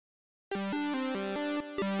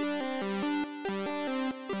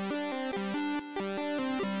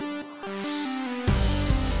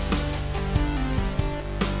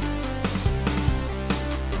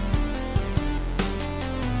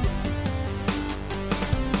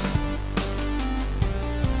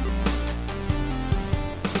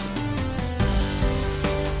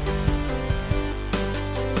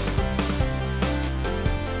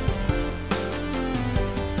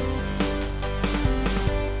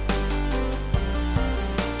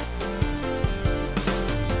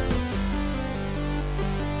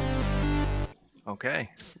Okay.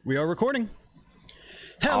 We are recording.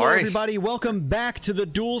 Hello, everybody. Welcome back to the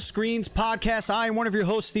Dual Screens podcast. I am one of your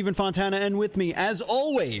hosts, Stephen Fontana, and with me, as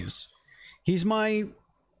always, he's my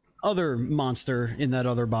other monster in that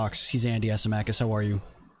other box. He's Andy Asimakis. How are you?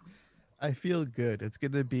 I feel good. It's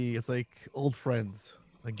like old friends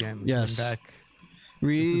again. Yes. I'm back.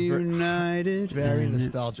 Reunited. Very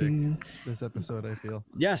nostalgic, this episode, I feel.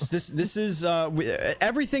 Yes, this is,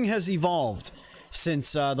 everything has evolved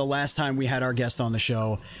since the last time we had our guest on the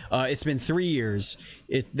show. It's been 3 years.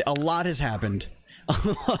 A lot has happened.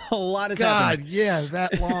 A lot has happened. God, yeah,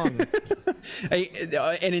 that long.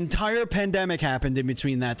 An entire pandemic happened in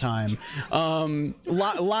between that time.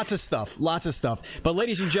 Lots of stuff. But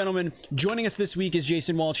ladies and gentlemen, joining us this week is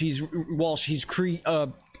Jason Walsh. He's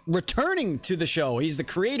returning to the show. He's the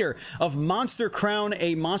creator of Monster Crown,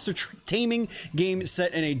 a monster taming game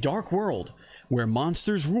set in a dark world where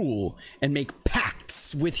monsters rule and make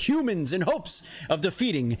pacts with humans in hopes of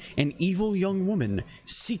defeating an evil young woman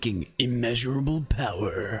seeking immeasurable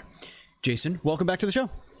power. Jason, welcome back to the show.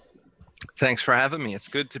 Thanks for having me. It's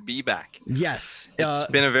good to be back. Yes. It's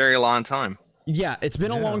been a very long time. Yeah, it's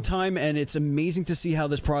been a long time, and it's amazing to see how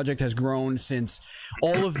this project has grown since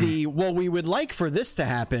all of the, well, we would like for this to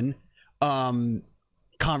happen,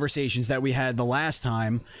 conversations that we had the last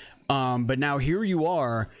time, but now here you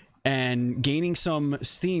are, and gaining some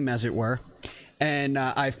steam, as it were. And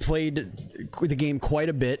I've played the game quite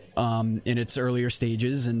a bit in its earlier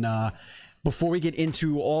stages. And before we get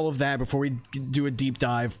into all of that, before we do a deep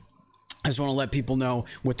dive, I just want to let people know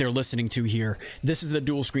what they're listening to here. This is the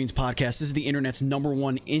Dual Screens podcast. This is the internet's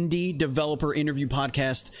 #1 indie developer interview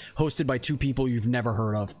podcast, hosted by two people you've never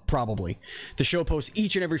heard of, probably. The show posts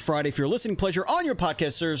each and every Friday for your listening pleasure on your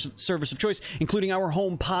podcast service of choice, including our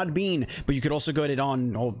home Podbean. But you could also get it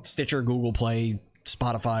on Stitcher, Google Play,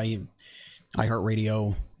 Spotify,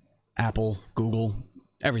 iHeartRadio, Apple, Google,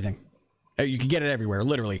 everything. You can get it everywhere,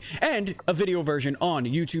 literally. And a video version on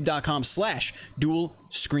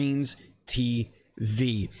youtube.com/dualscreens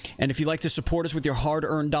TV. And if you'd like to support us with your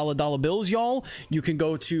hard-earned dollar bills, y'all, you can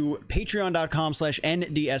go to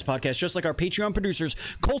patreon.com/NDS podcast, just like our Patreon producers,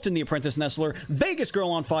 Colton the Apprentice Nestler, Vegas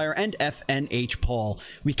Girl on Fire, and FNH Paul.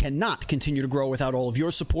 We cannot continue to grow without all of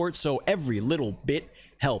your support, so every little bit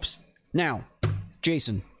helps. Now,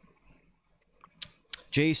 Jason,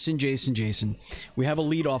 we have a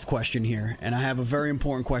lead-off question here, and I have a very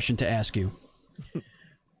important question to ask you.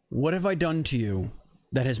 What have I done to you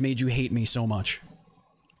that has made you hate me so much?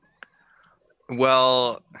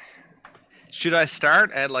 Well, should I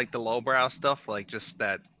start at like the lowbrow stuff, like just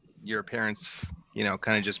that your appearance,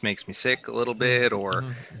 kind of just makes me sick a little bit,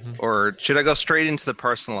 or should I go straight into the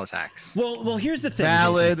personal attacks? Well, here's the thing.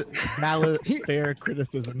 Valid, fair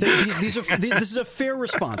criticism. This is a fair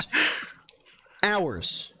response.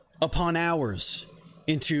 Hours upon hours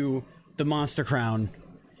into the Monster Crown,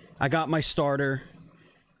 I got my starter.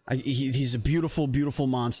 He's a beautiful, beautiful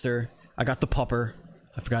monster. I got the pupper.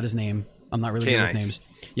 I forgot his name. I'm not really good with names.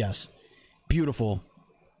 Yes. Beautiful.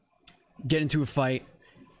 Get into a fight.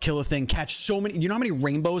 Kill a thing. Catch so many. You know how many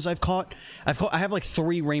rainbows I've caught? I have like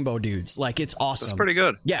 3 rainbow dudes. Like, it's awesome. That's pretty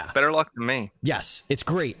good. Yeah. Better luck than me. Yes. It's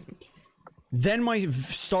great. Then my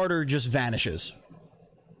starter just vanishes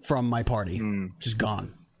from my party. Just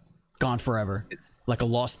gone forever, like a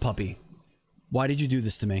lost puppy. Why did you do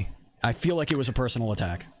this to me? I feel like it was a personal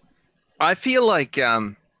attack. I feel like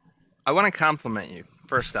I want to compliment you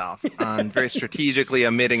first off on very strategically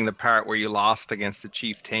omitting the part where you lost against the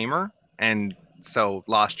chief tamer and so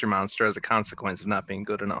lost your monster as a consequence of not being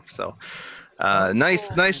good enough. So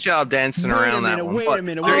nice job dancing around that one. Wait a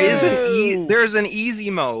minute. There's an easy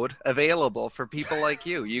mode available for people like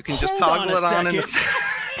you. You can just toggle it on.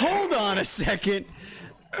 Hold on a second.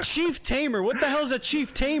 Chief Tamer. What the hell is a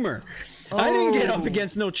Chief Tamer? I didn't get up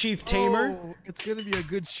against no Chief Tamer. It's going to be a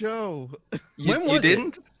good show. When was you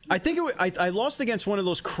didn't? It? I think I lost against one of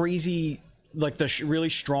those crazy, like the really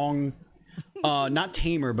strong, not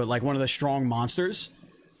Tamer, but like one of the strong monsters.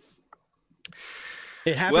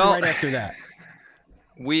 It happened right after that.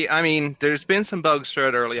 There's been some bugs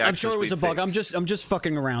throughout early access. I'm sure it was a bug. I'm just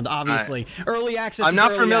fucking around, obviously. Early access. I'm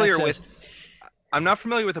not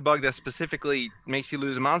familiar with a bug that specifically makes you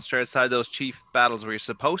lose a monster outside those chief battles where you're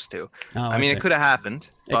supposed to. It could have happened.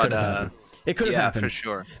 It could have happened for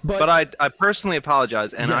sure. But I personally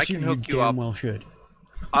apologize, and I can hook you up. Well, should.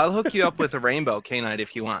 I'll hook you up with a rainbow K-Knight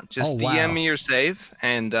if you want. Just DM me your save,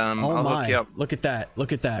 and I'll hook you up. Look at that.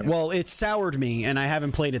 Yeah. Well, it soured me, and I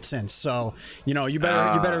haven't played it since. So, you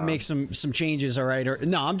better make some changes, all right?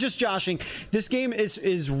 No, I'm just joshing. This game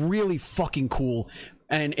is really fucking cool.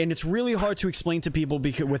 and it's really hard to explain to people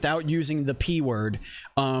because without using the P word.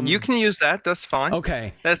 You can use that. That's fine.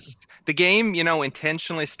 Okay. That's the game.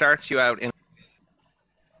 Intentionally starts you out in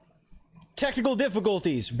Technical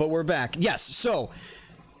difficulties, but we're back. Yes, so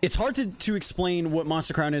it's hard to explain what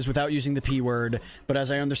Monster Crown is without using the P word, but as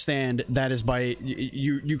I understand, that is by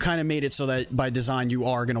you kind of made it so that by design you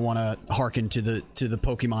are going to want to hearken to the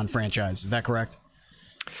Pokemon franchise. Is that correct?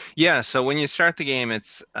 Yeah, so when you start the game,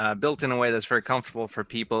 it's built in a way that's very comfortable for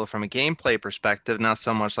people from a gameplay perspective, not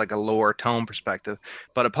so much like a lore tone perspective.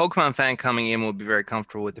 But a Pokemon fan coming in will be very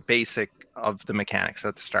comfortable with the basic of the mechanics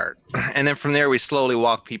at the start. And then from there, we slowly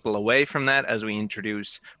walk people away from that as we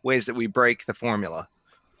introduce ways that we break the formula.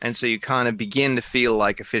 And so you kind of begin to feel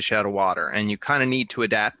like a fish out of water, and you kind of need to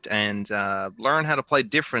adapt and learn how to play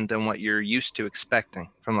different than what you're used to expecting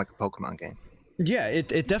from like a Pokemon game. Yeah,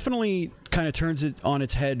 it definitely kind of turns it on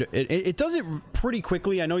its head. It does it pretty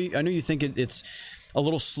quickly. I know you think it's a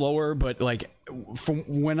little slower, but like from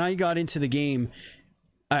when I got into the game,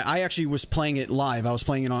 I actually was playing it live. I was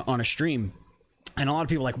playing it on a stream, and a lot of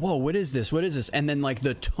people were like, "Whoa, what is this? What is this?" And then like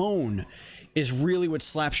the tone is really what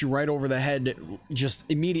slaps you right over the head just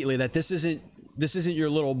immediately. That this isn't your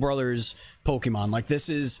little brother's Pokemon. Like this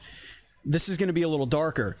is going to be a little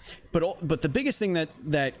darker. But the biggest thing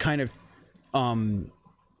that kind of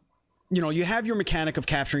you have your mechanic of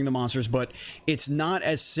capturing the monsters, but it's not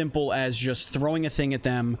as simple as just throwing a thing at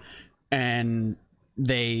them and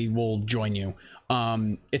they will join you.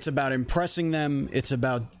 It's about impressing them. It's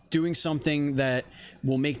about doing something that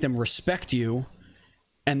will make them respect you.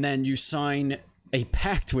 And then you sign a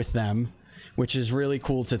pact with them, which is really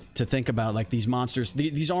cool to think about. Like these monsters,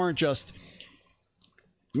 these aren't just,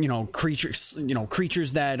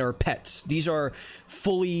 creatures that are pets. These are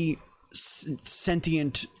fully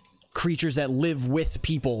sentient creatures that live with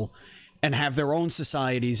people and have their own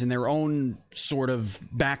societies and their own sort of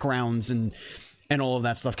backgrounds and all of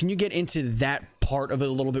that stuff. Can you get into that part of it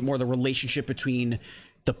a little bit more, the relationship between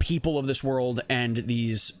the people of this world and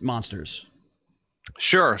these monsters?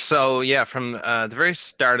 Sure. So yeah, from the very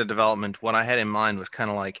start of development, what I had in mind was kind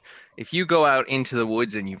of like if you go out into the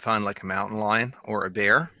woods and you find like a mountain lion or a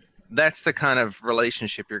bear, that's the kind of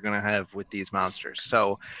relationship you're going to have with these monsters.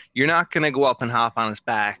 So you're not going to go up and hop on its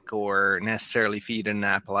back or necessarily feed an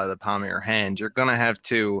apple out of the palm of your hand. You're going to have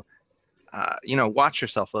to, watch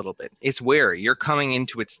yourself a little bit. It's wary. You're coming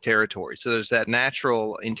into its territory. So there's that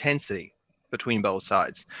natural intensity between both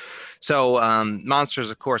sides. So monsters,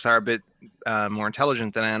 of course, are a bit more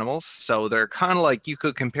intelligent than animals. So they're kind of like, you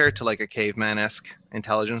could compare it to like a caveman-esque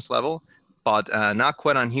intelligence level, but not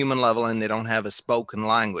quite on human level, and they don't have a spoken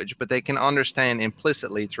language, but they can understand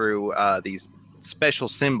implicitly through these special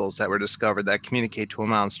symbols that were discovered that communicate to a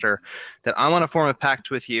monster that I want to form a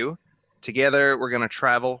pact with you. Together, we're going to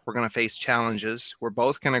travel. We're going to face challenges. We're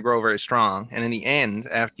both going to grow very strong. And in the end,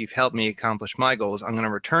 after you've helped me accomplish my goals, I'm going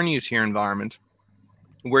to return you to your environment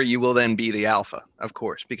where you will then be the alpha, of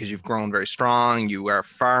course, because you've grown very strong. You are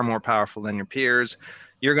far more powerful than your peers.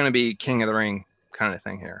 You're going to be king of the ring kind of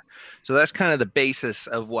thing here. So that's kind of the basis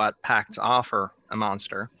of what pacts offer a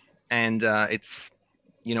monster. And it's,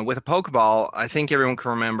 with a Pokeball, I think everyone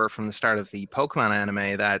can remember from the start of the Pokemon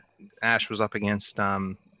anime that Ash was up against,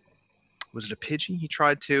 was it a Pidgey he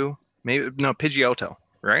tried to? Pidgeotto,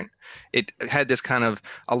 right? It had this kind of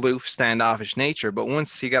aloof, standoffish nature, but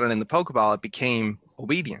once he got it in the Pokeball, it became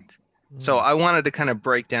obedient. So I wanted to kind of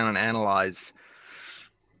break down and analyze,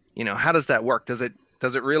 how does that work? Does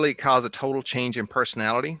it really cause a total change in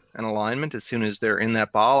personality and alignment as soon as they're in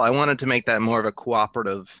that ball? I wanted to make that more of a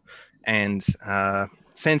cooperative and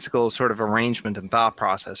sensible sort of arrangement and thought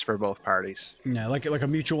process for both parties. Yeah, like a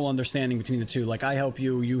mutual understanding between the two. Like I help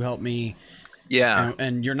you, you help me. Yeah.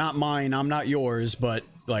 And you're not mine, I'm not yours, but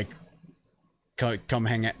like come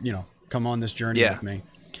hang out, come on this journey with me.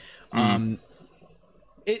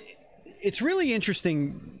 It's really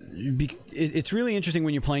interesting. It's really interesting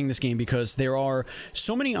when you're playing this game because there are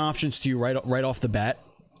so many options to you right off the bat.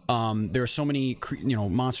 There are so many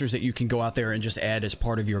monsters that you can go out there and just add as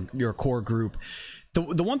part of your core group.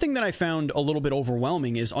 The one thing that I found a little bit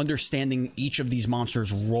overwhelming is understanding each of these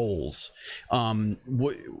monsters' roles.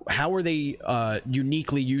 How are they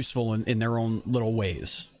uniquely useful in their own little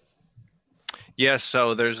ways? Yes,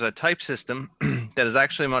 so there's a type system that is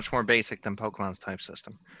actually much more basic than Pokemon's type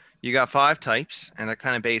system. You got 5 types, and they're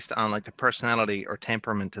kind of based on like the personality or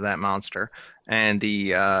temperament of that monster. And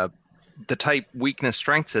the type weakness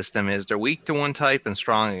strength system is they're weak to one type and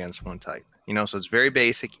strong against one type. So it's very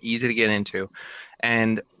basic, easy to get into.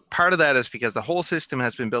 And part of that is because the whole system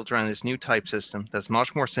has been built around this new type system that's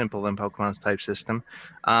much more simple than Pokemon's type system.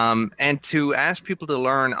 And to ask people to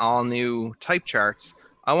learn all new type charts,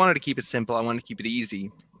 I wanted to keep it simple. I wanted to keep it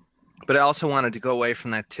easy, but I also wanted to go away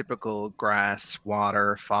from that typical grass,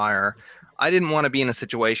 water, fire. I didn't want to be in a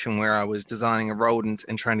situation where I was designing a rodent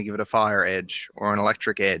and trying to give it a fire edge or an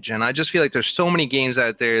electric edge. And I just feel like there's so many games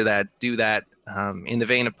out there that do that in the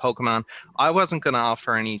vein of Pokemon. I wasn't going to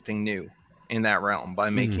offer anything new in that realm by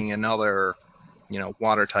making another,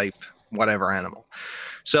 water type, whatever animal.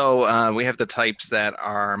 So we have the types that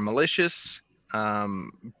are malicious,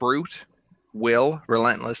 brute, will,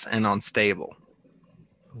 relentless, and unstable.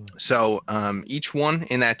 So each one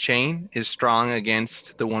in that chain is strong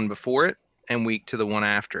against the one before it and weak to the one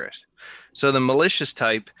after it. So the malicious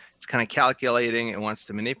type, it's kind of calculating, it wants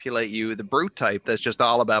to manipulate you. The brute type, that's just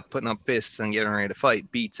all about putting up fists and getting ready to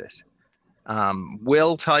fight, beats it.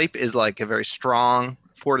 Will type is like a very strong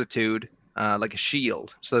fortitude, like a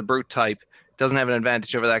shield. So the brute type doesn't have an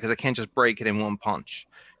advantage over that because it can't just break it in one punch.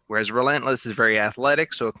 Whereas relentless is very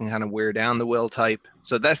athletic, so it can kind of wear down the will type.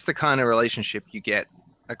 So that's the kind of relationship you get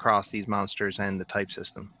across these monsters and the type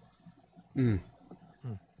system.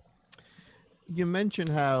 You mentioned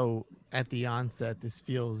how at the onset this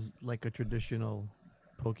feels like a traditional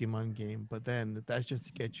Pokemon game, but then that's just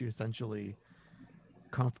to get you essentially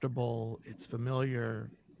comfortable, it's familiar,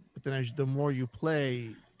 but then the more you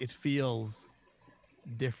play, it feels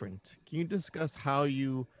different. Can you discuss how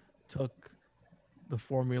you took the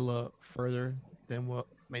formula further than what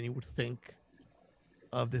many would think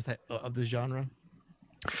of this type of the genre?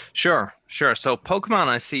 Sure. So Pokemon,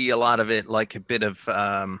 I see a lot of it like a bit of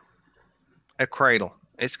a cradle.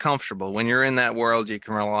 It's comfortable. When you're in that world, you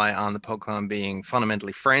can rely on the Pokemon being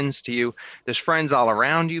fundamentally friends to you. There's friends all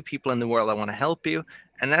around you, people in the world that want to help you.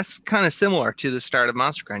 And that's kind of similar to the start of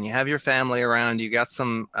Monster Ground. You have your family around, you got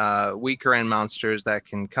some weaker end monsters that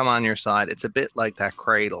can come on your side. It's a bit like that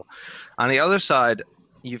cradle. On the other side,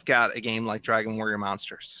 you've got a game like Dragon Warrior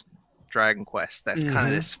Monsters, Dragon Quest. That's kind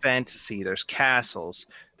of this fantasy. There's castles,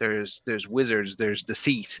 there's wizards, there's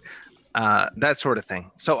deceit. That sort of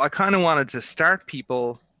thing. So I kind of wanted to start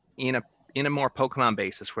people in a more Pokemon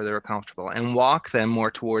basis where they were comfortable and walk them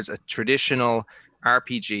more towards a traditional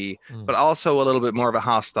RPG, but also a little bit more of a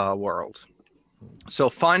hostile world.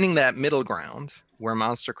 So finding that middle ground where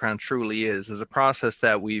Monster Crown truly is a process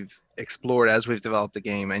that we've explored as we've developed the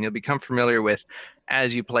game, and you'll become familiar with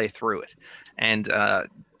as you play through it. And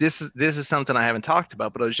this is something I haven't talked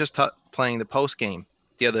about, but I was just playing the post game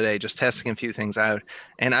the other day, just testing a few things out,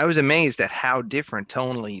 and I was amazed at how different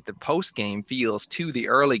tonally the post game feels to the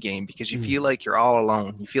early game, because you feel like you're all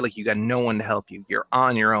alone. You feel like you got no one to help you. You're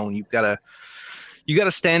on your own. You got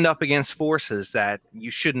to stand up against forces that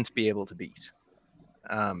you shouldn't be able to beat.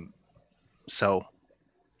 So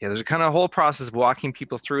yeah, there's a kind of whole process of walking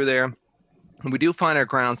people through there. And we do find our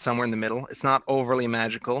ground somewhere in the middle. It's not overly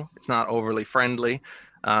magical. It's not overly friendly.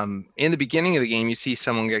 In the beginning of the game, you see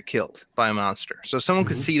someone get killed by a monster. So someone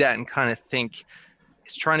could see that and kind of think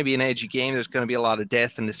it's trying to be an edgy game. There's going to be a lot of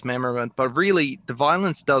death and dismemberment, but really the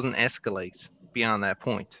violence doesn't escalate beyond that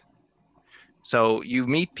point. So you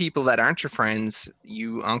meet people that aren't your friends.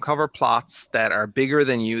 You uncover plots that are bigger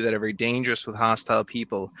than you, that are very dangerous with hostile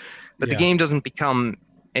people. But the game doesn't become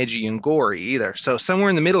edgy and gory either. So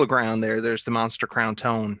somewhere in the middle ground there's the Monster Crown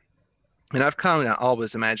tone. And I've kind of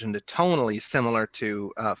always imagined it tonally similar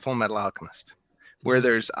to Full Metal Alchemist, where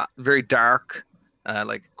there's very dark,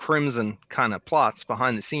 like crimson kind of plots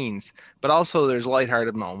behind the scenes, but also there's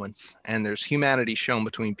lighthearted moments and there's humanity shown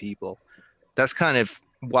between people. That's kind of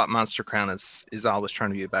what Monster Crown is always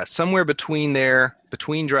trying to be about. Somewhere between there,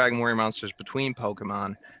 between Dragon Warrior Monsters, between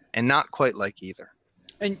Pokemon, and not quite like either.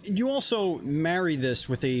 And you also marry this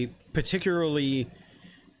with a particularly...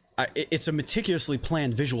 it's a meticulously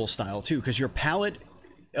planned visual style too, because your palette,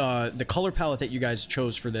 the color palette that you guys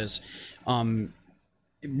chose for this,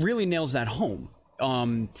 it really nails that home.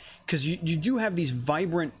 Because you do have these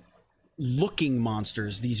vibrant looking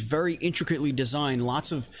monsters, these very intricately designed,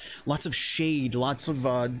 lots of shade, lots of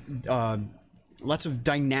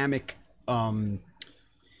dynamic.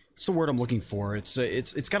 What's the word I'm looking for?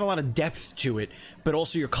 It's got a lot of depth to it, but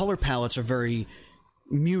also your color palettes are very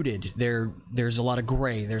muted. There's a lot of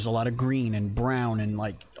gray, there's a lot of green and brown, and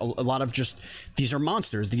like a lot of just, these are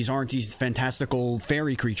monsters. These aren't these fantastical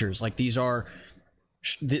fairy creatures. Like these are,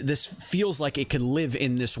 this feels like it could live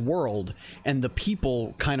in this world, and the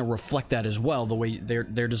people kind of reflect that as well. The way they're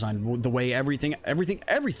designed, the way everything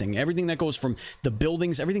that goes from the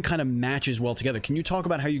buildings, everything kind of matches well together. Can you talk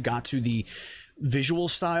about how you got to the visual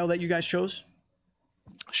style that you guys chose?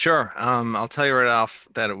 Sure. I'll tell you right off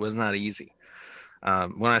that it was not easy.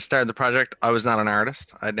 When I started the project, I was not an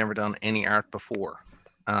artist. I'd never done any art before.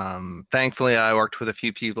 Thankfully, I worked with a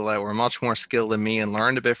few people that were much more skilled than me and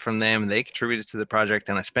learned a bit from them. They contributed to the project,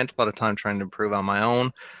 and I spent a lot of time trying to improve on my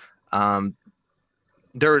own. Um,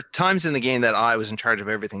 there are times in the game that I was in charge of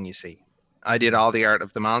everything you see. I did all the art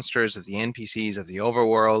of the monsters, of the NPCs, of the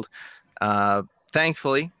overworld.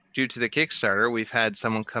 Thankfully, due to the Kickstarter, we've had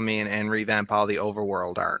someone come in and revamp all the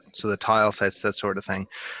overworld art, so the tile sets, that sort of thing.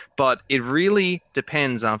 But it really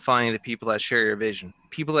depends on finding the people that share your vision.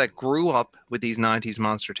 People that grew up with these 90s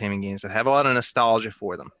monster taming games, that have a lot of nostalgia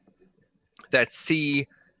for them, that see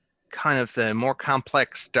kind of the more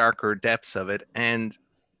complex, darker depths of it, and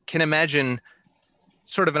can imagine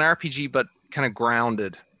sort of an RPG, but kind of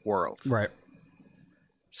grounded world. Right.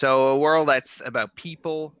 So a world that's about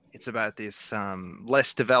people, it's about this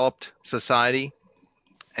less developed society.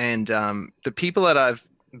 And the people that I've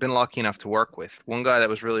been lucky enough to work with, one guy that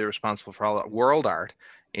was really responsible for all that world art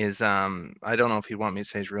is, I don't know if he'd want me to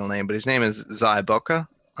say his real name, but his name is Zybuka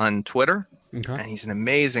on Twitter. Okay. And he's an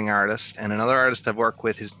amazing artist. And another artist I've worked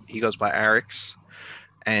with, he goes by Arix.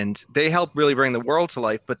 And they help really bring the world to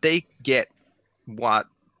life, but they get what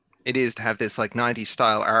it is to have this like 90s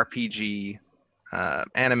style RPG,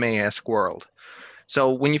 anime-esque world.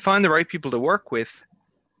 So when you find the right people to work with,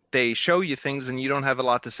 they show you things and you don't have a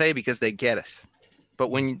lot to say because they get it. But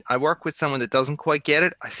when I work with someone that doesn't quite get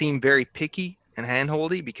it, I seem very picky and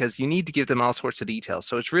handholdy because you need to give them all sorts of details.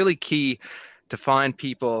 So it's really key to find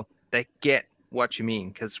people that get what you mean,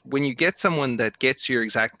 because when you get someone that gets your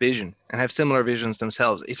exact vision and have similar visions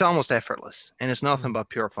themselves, it's almost effortless, and it's nothing but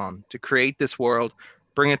pure fun to create this world,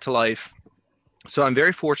 bring it to life. So I'm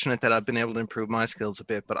very fortunate that I've been able to improve my skills a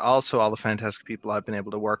bit, but also all the fantastic people I've been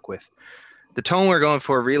able to work with. The tone we're going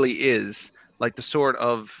for really is like the sort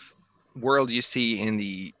of world you see in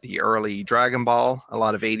the early Dragon Ball, a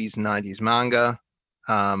lot of 80s and 90s manga,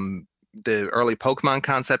 the early Pokemon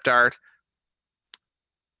concept art,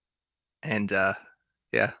 and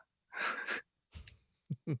yeah.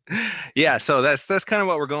 Yeah, so that's kind of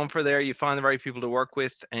what we're going for there. You find the right people to work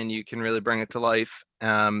with and you can really bring it to life.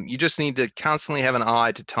 You just need to constantly have an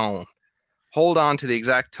eye to tone. Hold on to the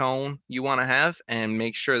exact tone you want to have and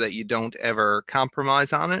make sure that you don't ever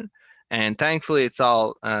compromise on it. And thankfully, it's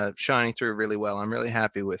all shining through really well. I'm really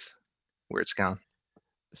happy with where it's gone.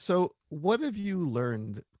 So what have you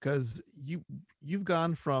learned? Because you've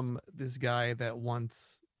gone from this guy that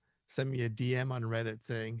once sent me a DM on Reddit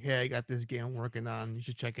saying, "Hey, I got this game I'm working on. You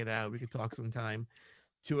should check it out. We could talk sometime,"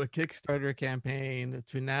 to a Kickstarter campaign,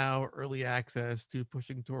 to now early access, to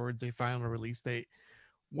pushing towards a final release date.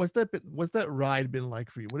 What's that ride been like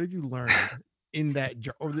for you? What have you learned in that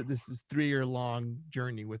over this 3-year long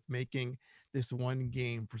journey with making this one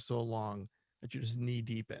game for so long that you're just knee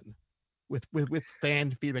deep in, with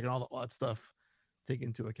fan feedback and all that stuff taken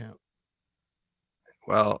into account?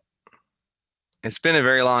 Well, it's been a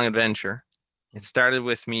very long adventure. It started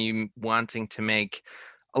with me wanting to make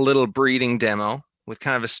a little breeding demo with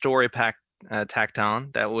kind of a story pack tacked on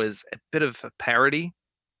that was a bit of a parody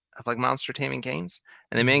of like monster taming games.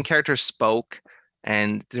 And the main character spoke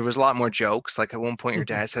and there was a lot more jokes. Like at one point your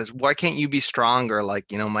dad says, "Why can't you be stronger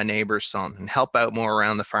like, my neighbor's son and help out more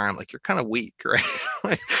around the farm? Like you're kind of weak,"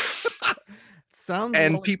 right? Sounds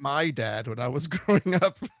And like my dad when I was growing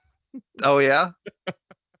up. Oh yeah?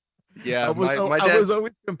 Yeah, I my I dad. was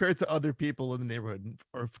always compared to other people in the neighborhood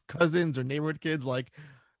or cousins or neighborhood kids, like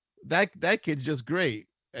that kid's just great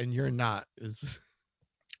and you're not.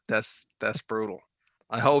 That's brutal.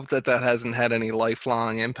 I hope that hasn't had any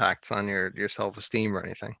lifelong impacts on your self-esteem or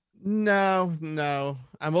anything. No.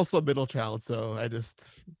 I'm also a middle child, so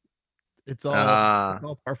it's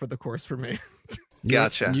all par for the course for me.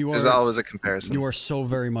 Gotcha. There's always a comparison. You are so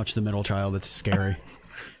very much the middle child. It's scary.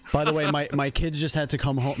 By the way, my kids just had to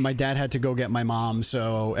come home. My dad had to go get my mom,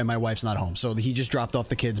 and my wife's not home. So he just dropped off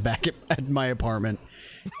the kids back at my apartment.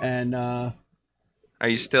 And are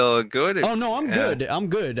you still good? Oh no, I'm good. I'm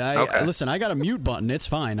good. Okay. Listen, I got a mute button. It's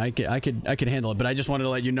fine. I could handle it. But I just wanted to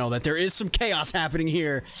let you know that there is some chaos happening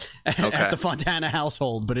here at the Fontana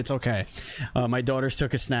household. But it's okay. My daughters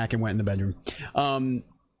took a snack and went in the bedroom.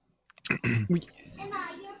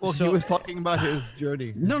 Well, he was talking about his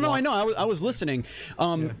journey. No, I know. I was listening.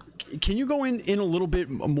 Can you go in a little bit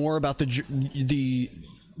more about the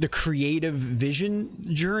creative vision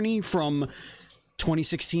journey from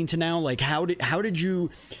 2016 to now? Like, how did you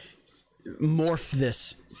morph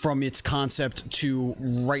this from its concept to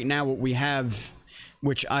right now what we have,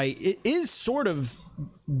 which it is sort of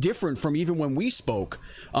different from even when we spoke,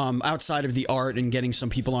 outside of the art and getting some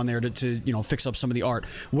people on there to fix up some of the art.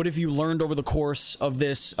 What have you learned over the course of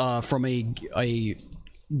this from a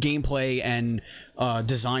gameplay and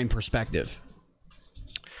design perspective?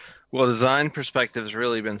 Well, design perspective has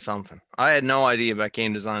really been something. I had no idea about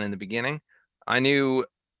game design in the beginning. I knew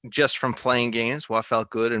just from playing games what felt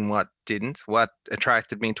good and what didn't, what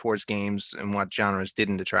attracted me towards games and what genres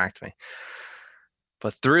didn't attract me.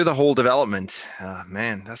 But through the whole development,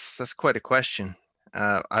 man, that's quite a question.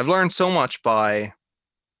 I've learned so much by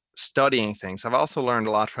studying things. I've also learned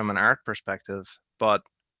a lot from an art perspective, but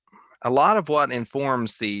a lot of what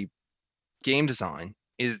informs the game design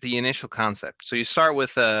is the initial concept. So you start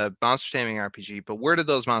with a monster taming RPG, but where did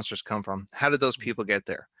those monsters come from? How did those people get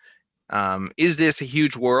there? Is this a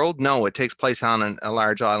huge world? No, it takes place on a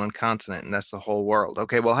large island continent, and that's the whole world.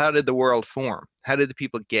 Okay, well, how did the world form? How did the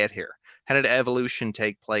people get here? How did evolution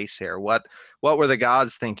take place here? What were the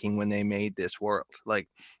gods thinking when they made this world? Like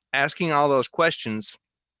asking all those questions,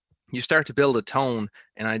 you start to build a tone,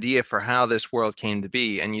 an idea for how this world came to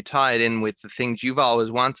be, and you tie it in with the things you've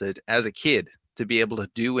always wanted as a kid to be able to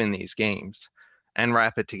do in these games and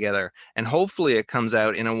wrap it together. And hopefully it comes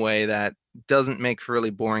out in a way that doesn't make for really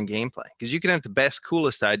boring gameplay. Because you can have the best,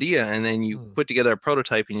 coolest idea, and then you put together a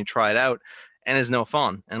prototype and you try it out, and it's no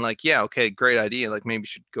fun. And like, yeah, okay, great idea. Like maybe you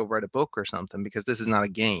should go write a book or something because this is not a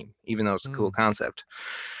game, even though it's a cool concept.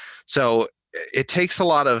 So it takes a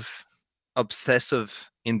lot of obsessive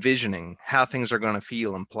envisioning how things are going to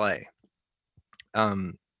feel and play.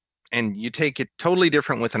 And you take it totally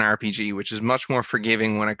different with an RPG, which is much more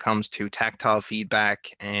forgiving when it comes to tactile feedback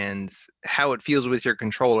and how it feels with your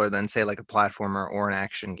controller than, say, like a platformer or an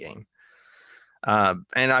action game.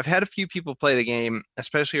 And I've had a few people play the game,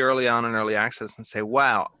 especially early on in early access, and say,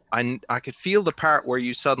 wow, I could feel the part where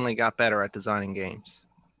you suddenly got better at designing games.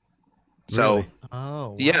 So, Really?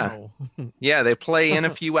 Oh, yeah. wow. Yeah, they play in a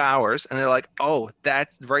few hours and they're like, oh,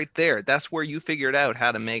 that's right there. That's where you figured out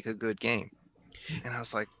how to make a good game. And I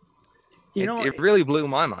was like, it really blew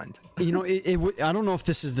my mind. I don't know if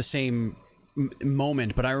this is the same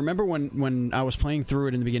moment, but I remember when I was playing through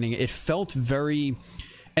it in the beginning, it felt very,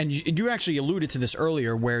 and you actually alluded to this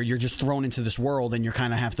earlier, where you're just thrown into this world and you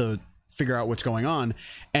kind of have to figure out what's going on.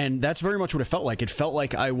 And that's very much what it felt like. It felt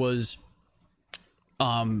like I was,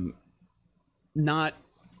 I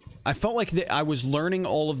felt like I was learning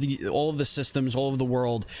all of the systems, all of the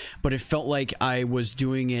world, but it felt like I was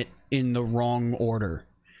doing it in the wrong order.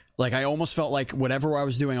 Like I almost felt like whatever I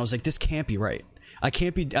was doing, I was like, this can't be right. I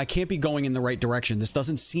can't be going in the right direction. This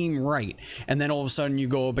doesn't seem right. And then all of a sudden you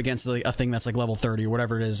go up against a thing that's like level 30 or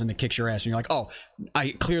whatever it is, and it kicks your ass, and you're like, oh,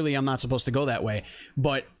 I'm not supposed to go that way.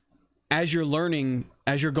 But as you're learning,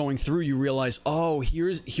 as you're going through, you realize, oh,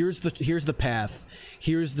 here's the path,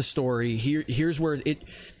 here's the story, here's where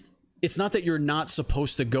it's not that you're not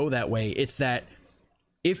supposed to go that way. It's that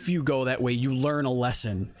if you go that way, you learn a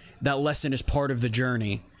lesson. That lesson is part of the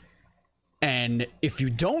journey. And if you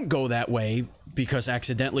don't go that way, because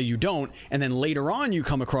accidentally you don't, and then later on you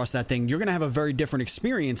come across that thing, you're going to have a very different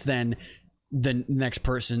experience than the next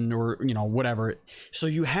person, or, whatever. So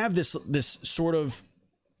you have this sort of,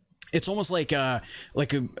 it's almost like a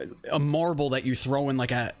marble that you throw in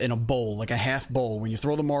in a bowl, like a half bowl. When you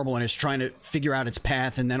throw the marble and it's trying to figure out its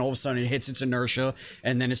path, and then all of a sudden it hits its inertia,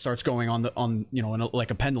 and then it starts going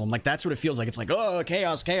like a pendulum. Like that's what it feels like. It's like, oh,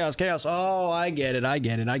 chaos. Oh, I get it.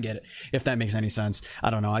 If that makes any sense. I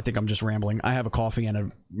don't know. I think I'm just rambling. I have a coffee and a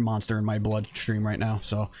monster in my bloodstream right now,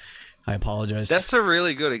 so I apologize. That's a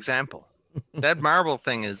really good example. That marble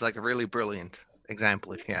thing is like a really brilliant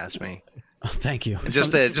example, if you ask me. Oh, thank you.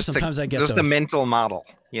 Sometimes I get just the mental model,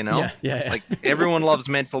 Yeah. Like everyone loves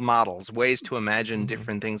mental models, ways to imagine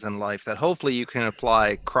different things in life that hopefully you can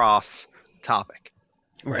apply cross topic.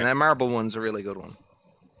 Right. And that marble one's a really good one.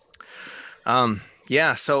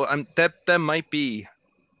 Yeah. So that might be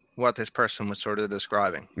what this person was sort of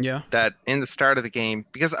describing. Yeah. That in the start of the game,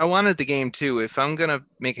 because I wanted the game too, if I'm going to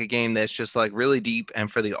make a game that's just like really deep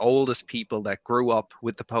and for the oldest people that grew up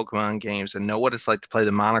with the Pokemon games and know what it's like to play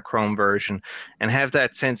the monochrome version and have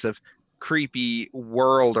that sense of creepy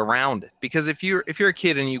world around it. Because if you're a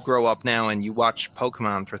kid and you grow up now and you watch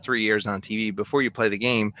Pokemon for 3 years on TV before you play the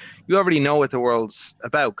game, you already know what the world's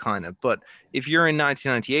about, kind of. But if you're in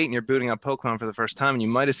 1998 and you're booting up Pokemon for the first time and you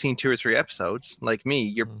might have seen 2 or 3 episodes, like me,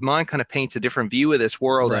 your mind kind of paints a different view of this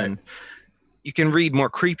world, right. And you can read more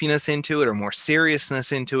creepiness into it or more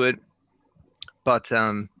seriousness into it. But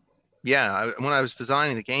when I was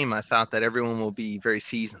designing the game, I thought that everyone will be very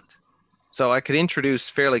seasoned. So I could introduce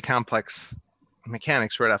fairly complex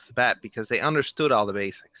mechanics right off the bat because they understood all the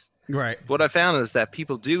basics. Right. What I found is that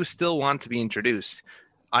people do still want to be introduced.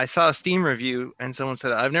 I saw a Steam review and someone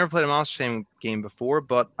said, I've never played a Monster Taming game before,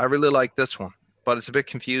 but I really like this one. But it's a bit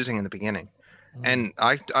confusing in the beginning. And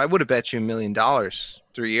I would have bet you $1 million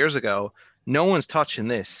 3 years ago, no one's touching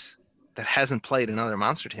this that hasn't played another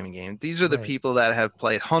monster taming game. These are the Right. people that have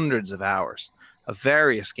played hundreds of hours of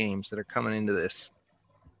various games that are coming into this.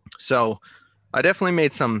 So I definitely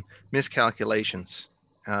made some miscalculations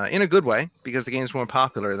in a good way, because the game's more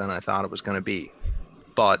popular than I thought it was going to be.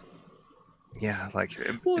 But yeah, like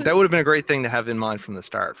Well, that would have been a great thing to have in mind from the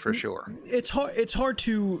start, for sure. it's hard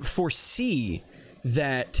to foresee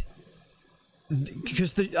that,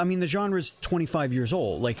 because the genre is 25 years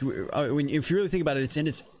old. Like, if you really think about it, it's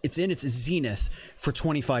in its zenith for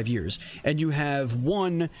 25 years, and you have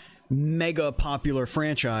one mega popular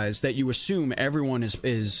franchise that you assume everyone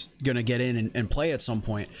is gonna get in and play at some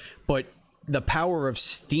point. But the power of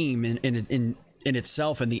Steam in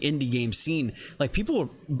itself, and the indie game scene, like, people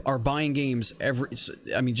are buying games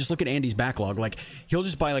just look at Andy's backlog. Like, he'll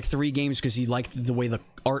just buy like 3 games because he liked the way the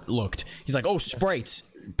art looked. He's like, oh, sprites,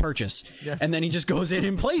 purchase. Yes. And then he just goes in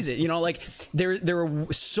and plays it. Like, there are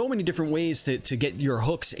so many different ways to get your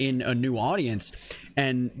hooks in a new audience,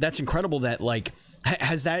 and that's incredible. That, like,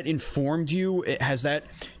 has that informed you? Has that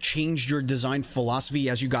changed your design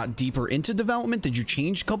philosophy as you got deeper into development? Did you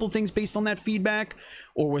change a couple things based on that feedback,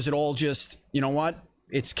 or was it all just, you know what,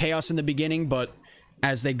 it's chaos in the beginning, but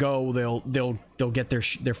as they go, they'll get their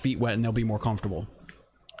feet wet and they'll be more comfortable?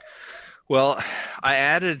 Well, I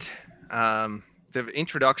added the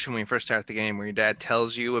introduction when you first start the game, where your dad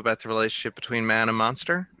tells you about the relationship between man and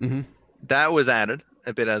monster. Mm-hmm. That was added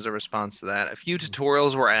a bit as a response to that. A few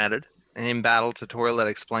tutorials were added. An in-battle tutorial that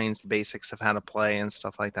explains the basics of how to play and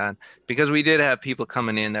stuff like that, because we did have people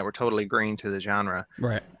coming in that were totally green to the genre.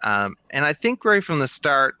 Right. And I think right from the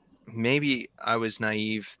start, maybe I was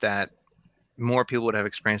naive that more people would have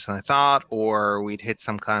experience than I thought, or we'd hit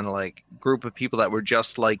some kind of like group of people that were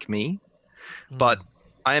just like me. But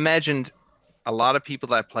I imagined a lot of people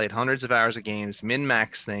that played hundreds of hours of games,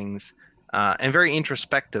 min-max things, and very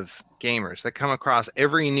introspective gamers that come across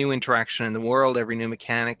every new interaction in the world, every new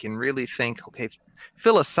mechanic, and really think, okay,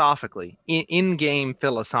 philosophically, in-game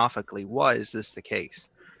philosophically, why is this the case?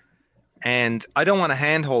 And I don't want to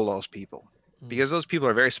handhold those people, because those people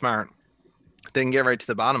are very smart. They can get right to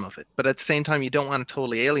the bottom of it. But at the same time, you don't want to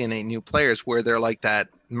totally alienate new players where they're like that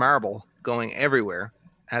marble going everywhere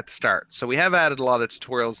at the start. So we have added a lot of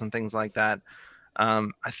tutorials and things like that.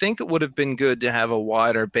 I think it would have been good to have a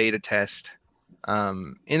wider beta test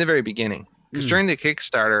in the very beginning, because during the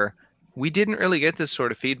Kickstarter, we didn't really get this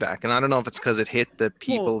sort of feedback, and I don't know if it's because it hit the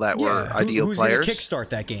people that were ideal who's players. Who's going to kickstart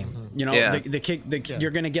that game? You know,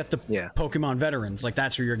 you're going to get the Pokemon veterans. Like,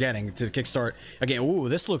 that's who you're getting to kickstart a game. Ooh,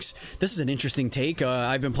 this is an interesting take.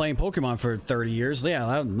 I've been playing Pokemon for 30 years. Yeah,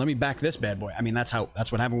 let me back this bad boy. I mean, that's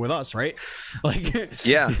what happened with us, right? Like,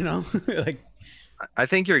 yeah, you know, like, I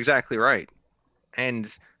think you're exactly right.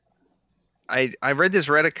 And I read this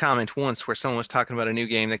Reddit comment once where someone was talking about a new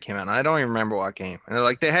game that came out, and I don't even remember what game. And they're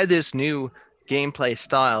like, they had this new gameplay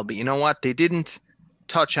style, but you know what? They didn't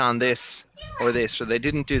touch on this, or they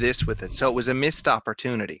didn't do this with it. So it was a missed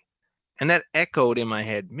opportunity. And that echoed in my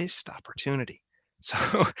head, missed opportunity.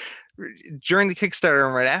 So during the Kickstarter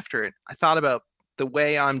and right after it, I thought about the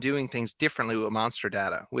way I'm doing things differently with monster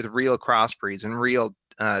data, with real crossbreeds and real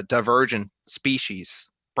divergent species.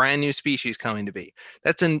 Brand new species coming to be.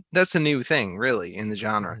 That's a new thing, really, in the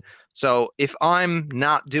genre. So if I'm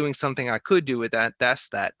not doing something I could do with that, that's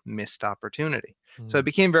that missed opportunity. So I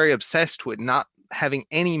became very obsessed with not having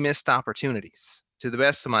any missed opportunities to the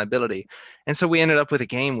best of my ability. And so we ended up with a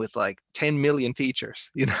game with like 10 million features,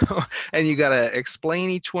 you know, and you got to explain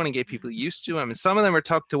each one and get people used to them. And some of them are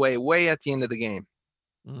tucked away way at the end of the game.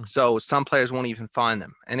 So some players won't even find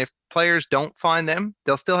them. And if players don't find them,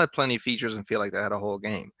 they'll still have plenty of features and feel like they had a whole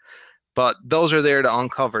game. But those are there to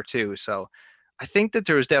uncover too. So I think that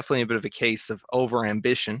there was definitely a bit of a case of over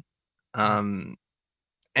ambition, and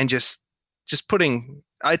just putting,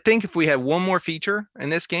 I think if we had one more feature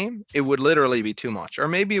in this game, it would literally be too much. Or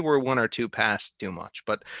maybe we're one or two past too much,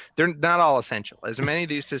 but they're not all essential. As many of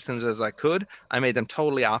these systems as I could, I made them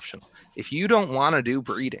totally optional. If you don't want to do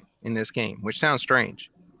breeding in this game, which sounds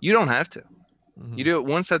strange, you don't have to. You do it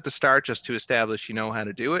once at the start just to establish you know how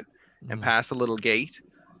to do it and pass a little gate.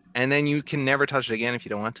 And then you can never touch it again if you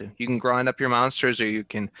don't want to. You can grind up your monsters, or you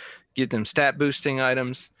can give them stat boosting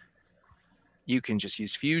items. You can just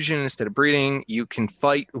use fusion instead of breeding. You can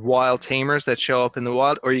fight wild tamers that show up in the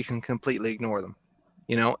wild, or you can completely ignore them.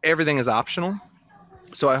 You know, everything is optional.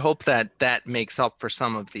 So I hope that that makes up for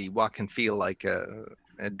some of the what can feel like a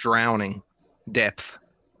drowning depth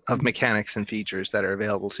of mechanics and features that are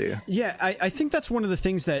available to you. Yeah, I think that's one of the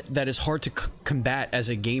things that is hard to combat as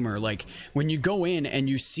a gamer. Like, when you go in and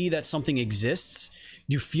you see that something exists,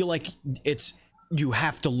 you feel like it's you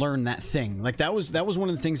have to learn that thing. Like that was one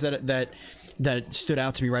of the things that stood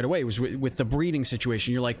out to me right away was with the breeding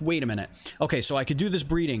situation. You're like, wait a minute, okay, so I could do this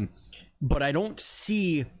breeding, but I don't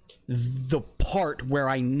see the part where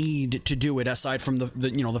I need to do it aside from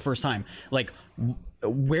the first time. Like,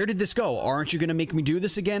 where did this go? Aren't you going to make me do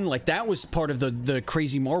this again? Like, that was part of the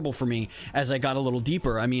crazy marble for me as I got a little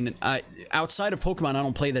deeper. I mean, outside of Pokemon, I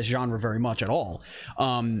don't play this genre very much at all.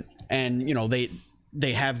 And you know,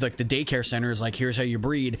 they have like the daycare centers, like, here's how you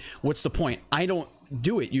breed. What's the point? I don't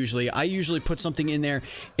do it usually. I usually put something in there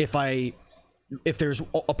if there's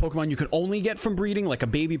a Pokemon you could only get from breeding, like a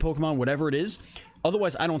baby Pokemon, whatever it is.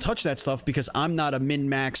 Otherwise, I don't touch that stuff because I'm not a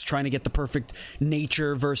min-max trying to get the perfect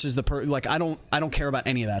nature versus like, I don't care about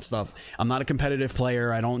any of that stuff. I'm not a competitive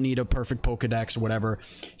player. I don't need a perfect Pokedex or whatever.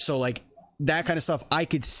 So like that kind of stuff, I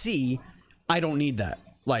could see. I don't need that.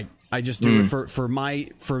 Like, I just do it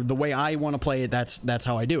for the way I want to play it. That's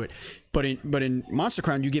how I do it. But in Monster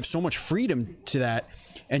Crown, you give so much freedom to that,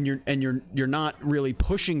 and you're not really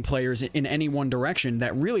pushing players in any one direction.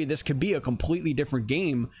 That really this could be a completely different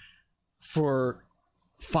game for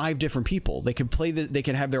 5 different people. They could play they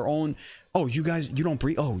could have their own. Oh, you guys, you don't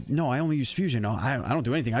breed. Oh no, I only use fusion. No, I don't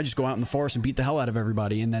do anything. I just go out in the forest and beat the hell out of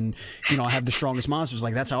everybody, and then I have the strongest monsters.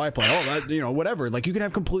 Like, that's how I play. Oh, whatever. Like, you could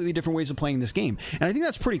have completely different ways of playing this game, and I think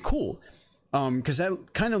that's pretty cool. Because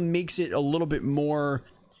that kind of makes it a little bit more.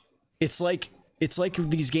 It's like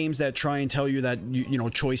these games that try and tell you that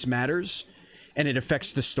choice matters, and it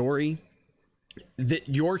affects the story. That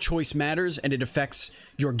your choice matters and it affects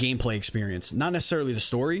your gameplay experience, not necessarily the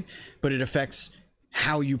story, but it affects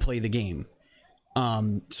how you play the game.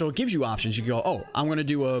 So it gives you options. You go, oh, I'm going to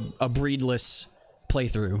do a breedless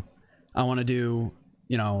playthrough. I want to do,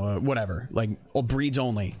 whatever, like, breeds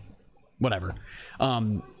only, whatever.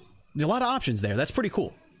 There's a lot of options there. That's pretty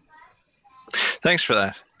cool. Thanks for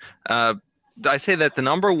that. I say that the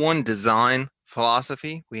number one design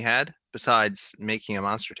philosophy we had, besides making a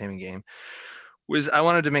monster taming game, was I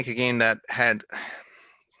wanted to make a game that had,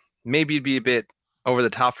 maybe it'd be a bit over the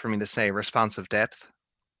top for me to say, responsive depth.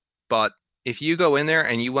 But if you go in there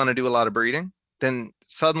and you want to do a lot of breeding, then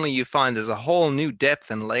suddenly you find there's a whole new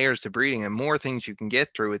depth and layers to breeding and more things you can get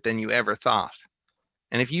through it than you ever thought.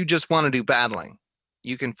 And if you just want to do battling,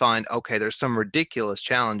 you can find, okay, there's some ridiculous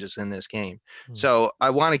challenges in this game. So I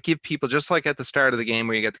want to give people, just like at the start of the game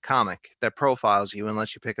where you get the comic that profiles you and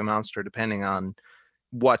lets you pick a monster depending on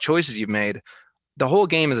what choices you've made. The whole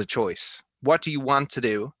game is a choice. What do you want to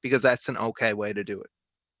do? Because that's an okay way to do it.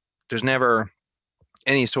 There's never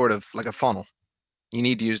any sort of like a funnel. You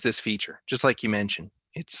need to use this feature, just like you mentioned.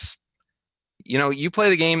 It's, you play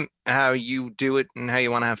the game how you do it and how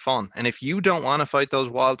you want to have fun. And if you don't want to fight those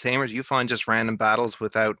wild tamers, you find just random battles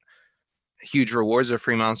without huge rewards or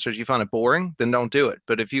free monsters, you find it boring, then don't do it.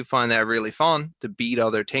 But if you find that really fun to beat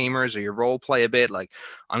other tamers, or your role play a bit, like,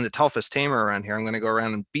 I'm the toughest tamer around here, I'm going to go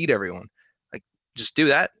around and beat everyone. Like, just do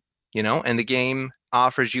that, and the game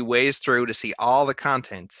offers you ways through to see all the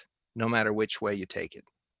content, no matter which way you take it.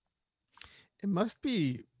 It must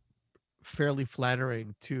be fairly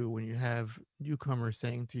flattering too when you have newcomers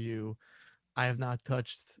saying to you, I have not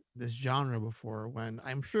touched this genre before, when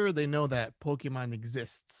I'm sure they know that Pokemon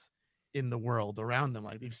exists in the world around them.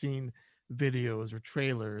 Like, they've seen videos or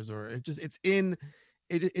trailers, or it's in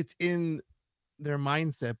their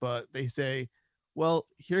mindset, but they say, well,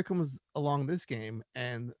 here comes along this game,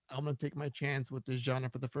 and I'm going to take my chance with this genre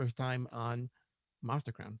for the first time on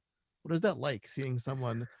Monster Crown. What is that like, seeing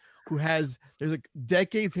someone who there's a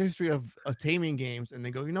decades history of taming games, and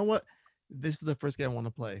they go, you know what? This is the first game I want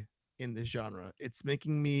to play in this genre. It's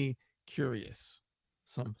making me curious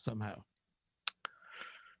somehow.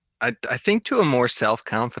 I think to a more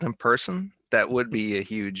self-confident person, that would be a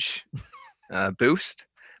huge boost.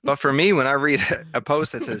 But for me, when I read a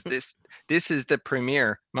post that says this is the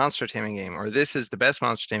premier monster taming game, or this is the best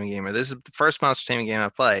monster taming game, or this is the first monster taming game I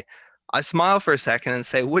play, I smile for a second and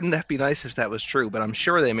say, wouldn't that be nice if that was true? But I'm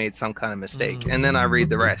sure they made some kind of mistake. And then I read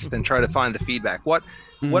the rest and try to find the feedback. What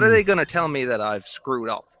are they going to tell me that I've screwed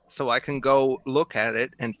up? So I can go look at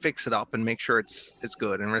it and fix it up and make sure it's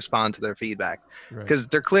good and respond to their feedback. Because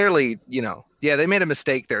they're clearly, they made a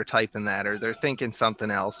mistake there typing that, or they're thinking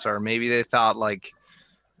something else, or maybe they thought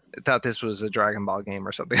this was a Dragon Ball game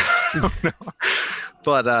or something. I don't know.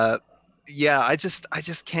 But I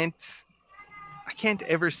just can't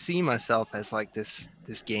ever see myself as like this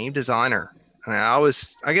game designer.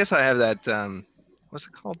 I guess I have that what's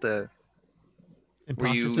it called,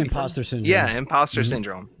 imposter syndrome. Yeah, imposter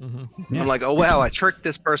syndrome. Mm-hmm. Yeah. I'm like, oh wow, I tricked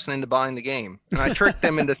this person into buying the game, and I tricked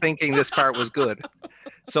them into thinking this part was good.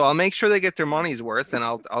 So I'll make sure they get their money's worth, and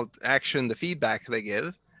I'll action the feedback they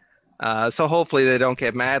give. So hopefully they don't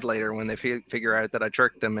get mad later when they figure out that I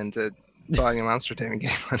tricked them into buying a monster taming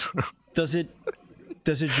game. Does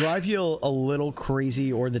it drive you a little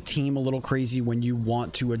crazy, or the team a little crazy, when you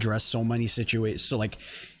want to address so many situations? So like,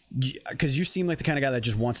 because you seem like the kind of guy that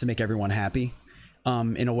just wants to make everyone happy,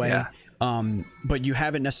 in a way. Yeah. But you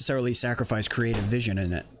haven't necessarily sacrificed creative vision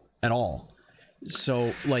in it at all.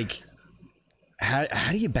 So like,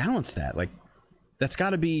 how do you balance that? Like, that's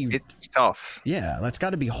got to be... It's tough. Yeah, that's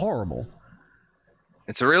got to be horrible.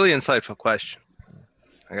 It's a really insightful question.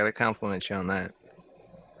 I got to compliment you on that.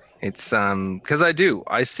 It's because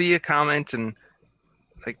I see a comment and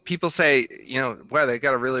like people say, wow, they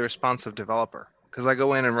got a really responsive developer, because I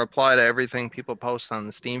go in and reply to everything people post on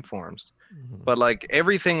the Steam forums. Mm-hmm. But like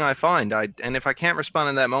everything I find, and if I can't respond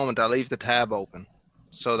in that moment, I leave the tab open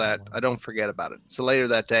so that I don't forget about it. So later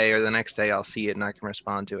that day or the next day, I'll see it and I can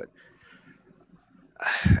respond to it.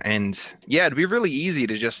 And yeah, it'd be really easy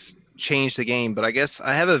to just change the game, but I guess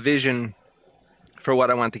I have a vision for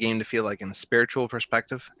what I want the game to feel like in a spiritual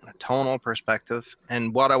perspective, in a tonal perspective,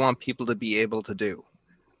 and what I want people to be able to do.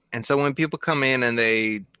 And so when people come in and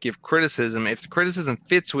they give criticism, if the criticism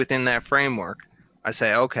fits within that framework, I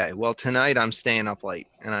say, okay, well, tonight I'm staying up late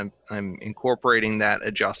and I'm incorporating that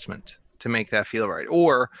adjustment to make that feel right.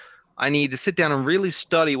 Or I need to sit down and really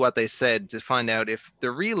study what they said to find out if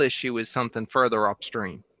the real issue is something further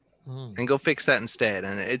upstream. And go fix that instead.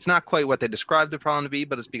 And it's not quite what they described the problem to be,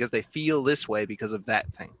 but it's because they feel this way because of that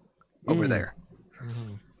thing over there.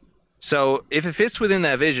 Mm-hmm. So if it fits within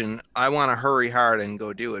that vision, I want to hurry hard and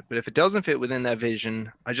go do it. But if it doesn't fit within that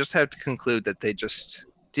vision, I just have to conclude that they just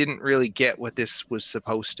didn't really get what this was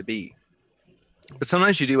supposed to be. But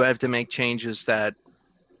sometimes you do have to make changes that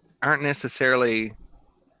aren't necessarily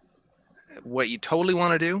what you totally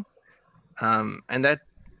want to do. And that,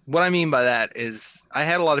 what I mean by that is I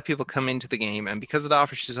had a lot of people come into the game, and because it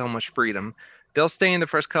offers you so much freedom, they'll stay in the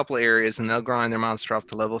first couple of areas and they'll grind their monster up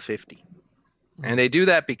to level 50. And they do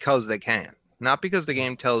that because they can, not because the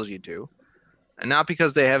game tells you to, and not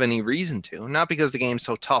because they have any reason to, not because the game's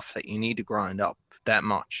so tough that you need to grind up that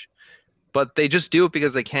much, but they just do it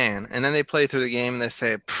because they can. And then they play through the game and they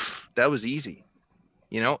say, that was easy.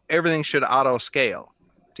 Everything should auto scale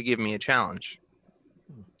to give me a challenge.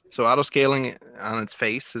 So auto scaling on its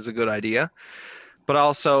face is a good idea, but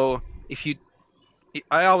also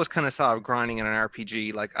I always kind of saw grinding in an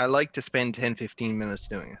RPG, like I like to spend 10-15 minutes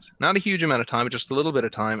doing it. Not a huge amount of time, but just a little bit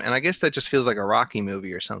of time. And I guess that just feels like a Rocky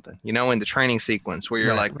movie or something, in the training sequence where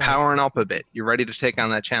you're powering up a bit, you're ready to take on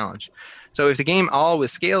that challenge. So if the game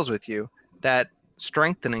always scales with you, that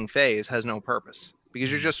strengthening phase has no purpose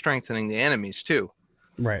because you're just strengthening the enemies too.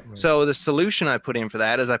 Right. So the solution I put in for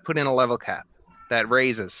that is I put in a level cap that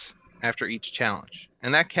raises after each challenge.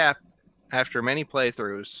 And that cap, after many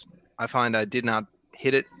playthroughs, I find I did not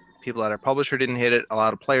hit it. People at our publisher didn't hit it. A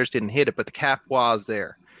lot of players didn't hit it, but the cap was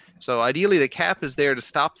there. So ideally, the cap is there to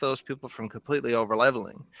stop those people from completely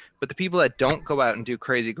over-leveling. But the people that don't go out and do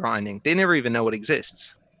crazy grinding, they never even know it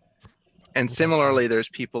exists. And similarly, there's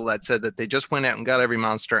people that said that they just went out and got every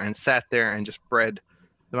monster and sat there and just bred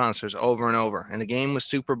the monsters over and over. And the game was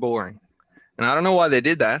super boring. And I don't know why they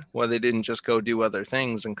did that, why they didn't just go do other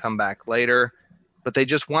things and come back later. But they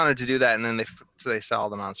just wanted to do that, and then they saw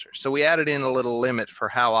the monsters. So we added in a little limit for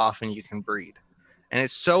how often you can breed. And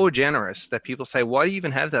it's so generous that people say, why do you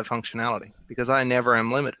even have that functionality? Because I never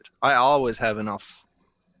am limited. I always have enough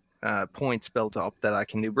points built up that I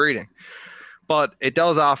can do breeding. But it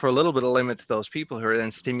does offer a little bit of limit to those people who are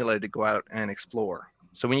then stimulated to go out and explore.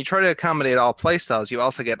 So when you try to accommodate all playstyles, you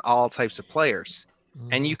also get all types of players.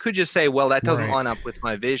 And you could just say, well, that doesn't line up with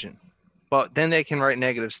my vision. But then they can write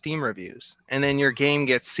negative Steam reviews. And then your game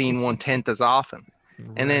gets seen 1/10 as often.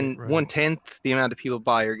 And then 1/10 the amount of people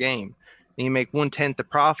buy your game. And you make 1/10 the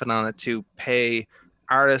profit on it to pay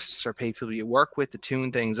artists or pay people you work with to tune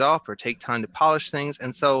things up or take time to polish things.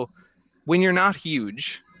 And so when you're not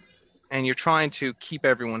huge and you're trying to keep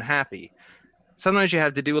everyone happy, sometimes you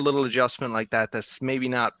have to do a little adjustment like that that's maybe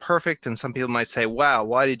not perfect. And some people might say, wow,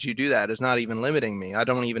 why did you do that? It's not even limiting me. I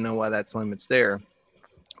don't even know why that's limits there.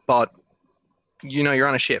 But you're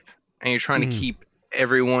on a ship and you're trying to keep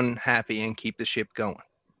everyone happy and keep the ship going.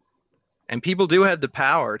 And people do have the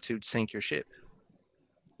power to sink your ship.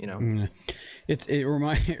 It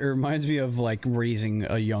reminds me of like raising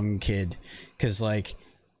a young kid, because like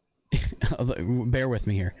bear with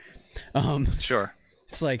me here. Sure.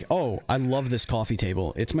 It's like, oh, I love this coffee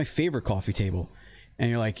table. It's my favorite coffee table. And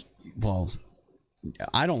you're like, well,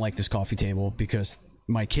 I don't like this coffee table because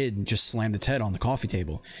my kid just slammed its head on the coffee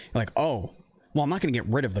table. You're like, oh, well, I'm not going to get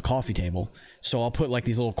rid of the coffee table, so I'll put like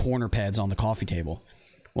these little corner pads on the coffee table.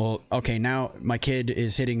 Well, okay, now my kid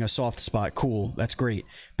is hitting a soft spot. Cool, that's great.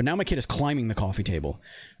 But now my kid is climbing the coffee table.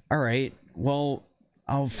 All right, well,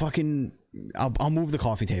 I'll move the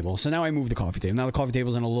coffee table. So now I move the coffee table. Now the coffee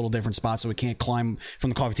table's in a little different spot, so it can't climb from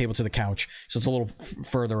the coffee table to the couch. So it's a little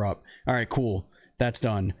further up. All right, cool. That's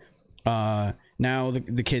done. Now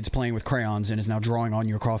the kid's playing with crayons and is now drawing on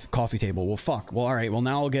your coffee table. Well, fuck. Well, all right. Well,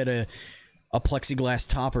 now I'll get a plexiglass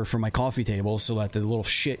topper for my coffee table so that the little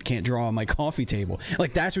shit can't draw on my coffee table.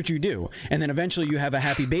 Like, that's what you do. And then eventually you have a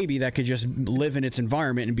happy baby that could just live in its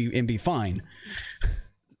environment and be fine.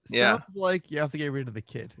 Yeah. Sounds like you have to get rid of the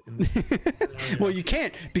kid. In this. Well, you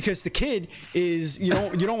can't, because the kid is, you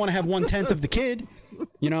don't want to have 1/10 of the kid.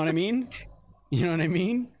 You know what I mean? You know what I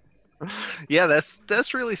mean? Yeah,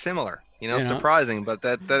 that's really similar. Surprising, but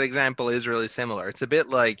that example is really similar. It's a bit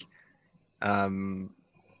like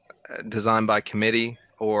design by committee,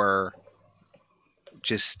 or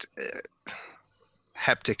just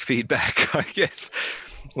haptic feedback, I guess.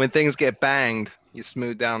 When things get banged, you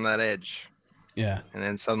smooth down that edge. Yeah. And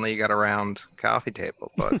then suddenly you got a round coffee table.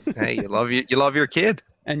 But hey, you love your kid.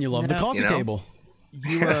 And you love the coffee table.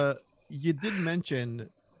 You did mention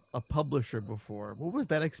a publisher before. What was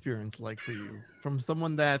that experience like for you? From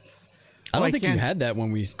someone that's I don't think you had that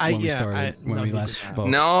when we started, when we last spoke.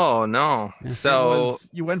 No. Yeah. So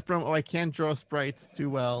you went from, I can't draw sprites too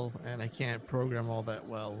well and I can't program all that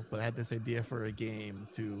well, but I had this idea for a game,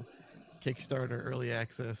 to Kickstarter, early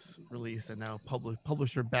access, release, and now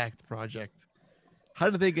publisher backed project. How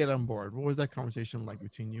did they get on board? What was that conversation like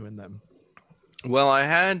between you and them? Well, I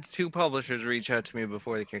had 2 publishers reach out to me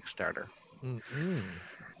before the Kickstarter. Mm-hmm.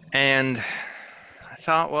 And I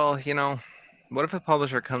thought, well, what if a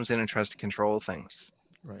publisher comes in and tries to control things?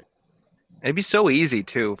 Right. It'd be so easy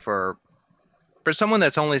too for someone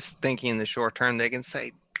that's only thinking in the short term. They can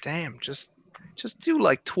say, damn, just do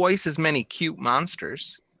like twice as many cute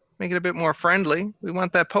monsters. Make it a bit more friendly. We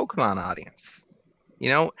want that Pokemon audience.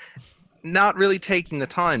 Not really taking the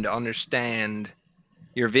time to understand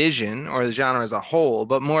your vision or the genre as a whole,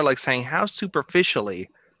 but more like saying, how superficially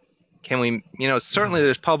can we, certainly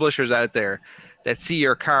there's publishers out there that see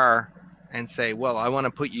your car and say, well, I want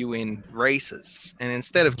to put you in races. And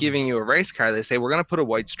instead of giving you a race car, they say, we're going to put a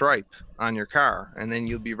white stripe on your car and then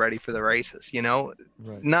you'll be ready for the races,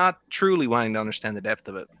 Right. Not truly wanting to understand the depth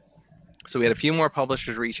of it. So we had a few more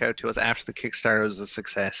publishers reach out to us after the Kickstarter was a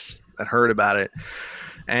success, that heard about it.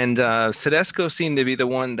 And Sedesco seemed to be the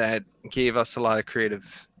one that gave us a lot of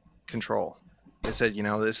creative control. They said,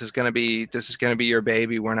 this is going to be your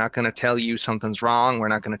baby. We're not going to tell you something's wrong. We're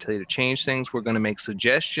not going to tell you to change things. We're going to make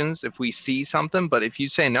suggestions if we see something. But if you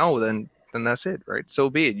say no, then that's it, right?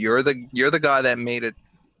 So be it. You're the guy that made it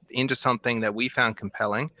into something that we found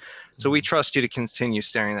compelling. So we trust you to continue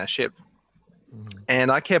steering that ship. Mm-hmm.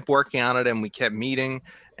 And I kept working on it, and we kept meeting,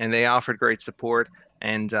 and they offered great support.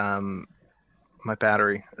 And my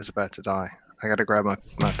battery is about to die. I got to grab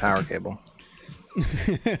my power cable.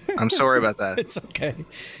 I'm sorry about that. It's okay.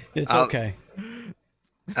 It's okay.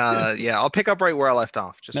 Yeah, I'll pick up right where I left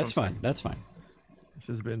off. That's fine. That's fine. This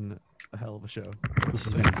has been a hell of a show. This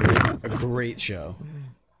has been a great show.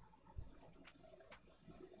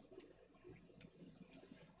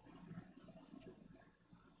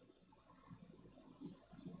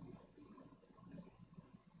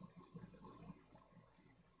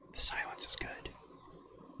 The silence is good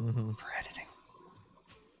for editing.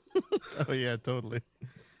 Oh yeah, totally.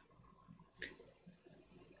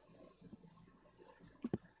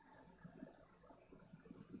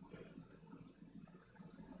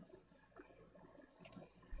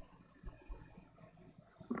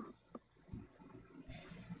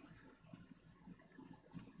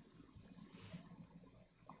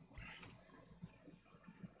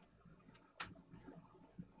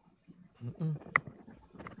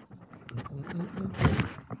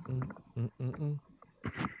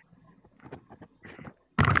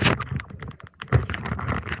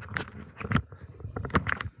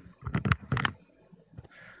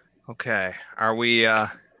 Okay. Are we?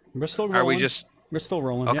 We're still rolling. Are we just? We're still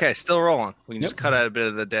rolling. Okay, Yep. still rolling. We can just cut out a bit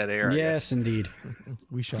of the dead air. Yes, indeed.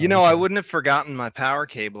 We shall. I wouldn't have forgotten my power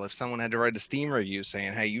cable if someone had to write a Steam review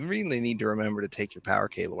saying, "Hey, you really need to remember to take your power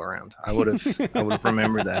cable around." I would have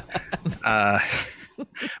remembered that.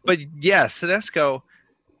 But yeah, Sedesco,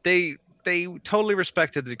 they totally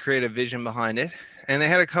respected the creative vision behind it, and they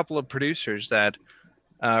had a couple of producers that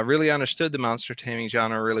really understood the monster taming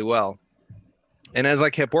genre really well. And as I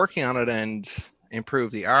kept working on it and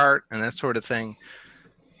improved the art and that sort of thing,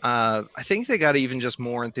 I think they got even just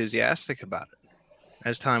more enthusiastic about it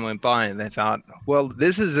as time went by, and they thought, well,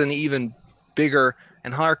 this is an even bigger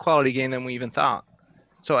and higher quality game than we even thought.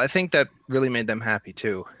 So I think that really made them happy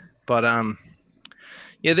too. But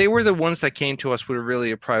yeah, they were the ones that came to us with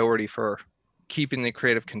really a priority for keeping the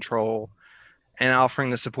creative control and offering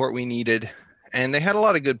the support we needed. And they had a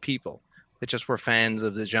lot of good people that just were fans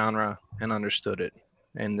of the genre and understood it.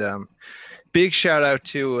 And big shout out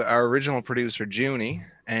to our original producer, Junie,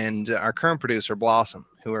 and our current producer, Blossom,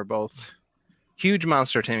 who are both huge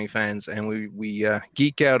Monster Taming fans. And we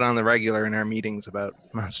geek out on the regular in our meetings about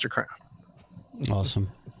Monster Crown. Awesome.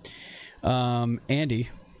 Andy,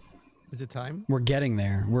 Is it time? we're getting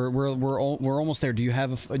there. We're almost there. Do you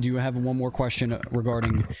have one more question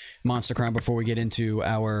regarding Monster Crown before we get into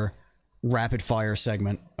our rapid fire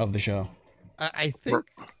segment of the show? I think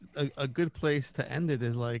a good place to end it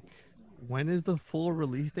is like, when is the full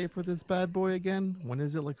release date for this bad boy again? When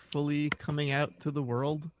is it like fully coming out to the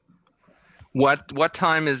world? What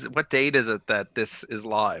date is it that this is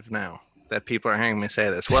live now? That people are hearing me say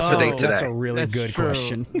this. What's the date today? That's a really That's good true.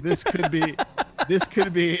 question. This could be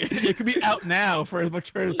it could be out now for as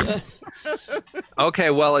much as Okay,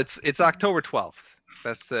 well it's October 12th.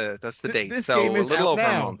 That's the date. This so game is a little out over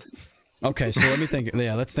now. a month. Okay, so let me think.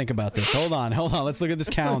 Yeah, let's think about this. Hold on. Let's look at this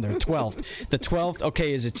calendar. 12th. The 12th.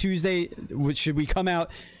 Okay, is it Tuesday? Should we come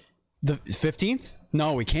out the 15th?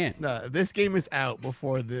 No, we can't. No, this game is out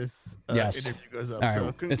before this Yes. interview goes up. All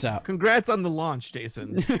right, So it's out. Congrats on the launch,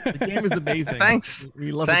 Jason. The game is amazing. Thanks.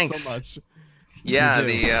 We love Thanks. it so much. Yeah, We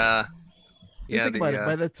do. Think about it.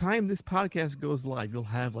 By the time this podcast goes live, you'll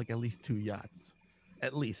have like at least 2 yachts.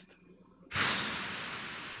 At least.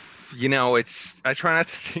 you know, I try not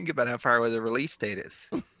to think about how far away the release date is.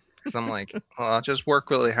 Because I'm like, well, I'll just work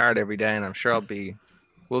really hard every day and I'm sure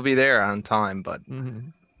we'll be there on time. But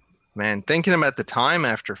man, thinking about the time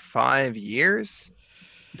after 5 years,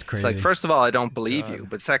 It's crazy. it's like, first of all, I don't believe you. God.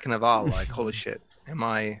 But second of all, like, holy shit, am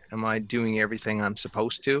I doing everything I'm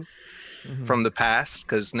supposed to from the past?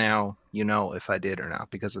 Because now you know if I did or not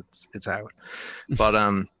because it's out. But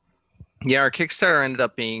yeah, our Kickstarter ended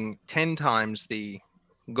up being 10 times the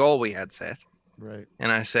goal we had set. Right.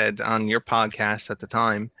 And I said on your podcast at the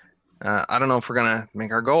time, I don't know if we're gonna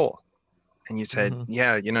make our goal. And you said,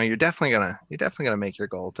 yeah, you know, you're definitely gonna make your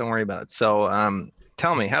goal. Don't worry about it. So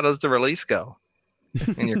tell me, how does the release go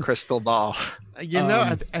in your crystal ball? You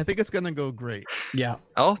know, I think it's gonna go great. Yeah.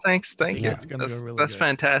 Oh, thanks. Thank you. It's gonna go really That's good.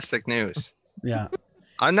 fantastic news. Yeah.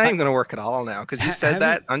 I'm not even gonna work at all now because you said Having-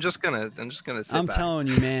 that. I'm just gonna sit I'm back. telling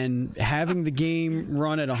you, man, having the game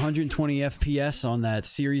run at 120 FPS on that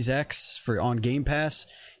Series X on Game Pass,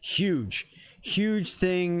 huge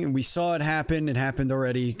thing. We saw it happen. It happened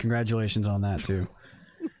already. Congratulations on that too.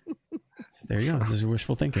 There you go. This is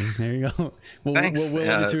wishful thinking. There you go. We'll Thanks. will it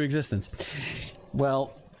into existence.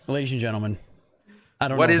 Well, ladies and gentlemen, I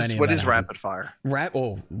don't What know is if any of what that is happened. rapid fire?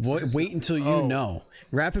 Wait until you know.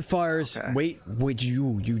 Rapid fires. Okay. Wait.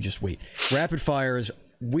 You just wait. Rapid fires.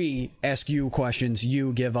 We ask you questions.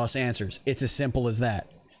 You give us answers. It's as simple as that.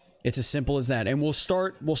 And we'll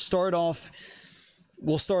start off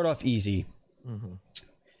easy.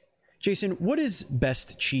 Jason, what is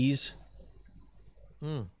best cheese?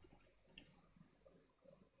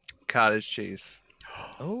 Cottage cheese.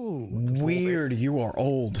 Oh, Weird. You are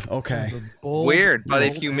old. Okay. that's a bold- Weird, but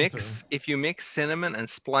if bold you answer. mix cinnamon and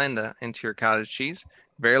Splenda into your cottage cheese,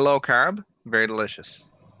 very low carb, very delicious.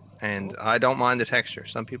 And I don't mind the texture.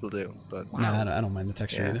 Some people do, but Nah, I don't mind the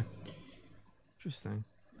texture Yeah. either. Interesting.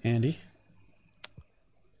 Andy?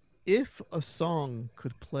 If a song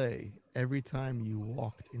could play every time you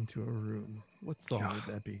walked into a room, what song would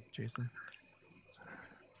that be, Jason?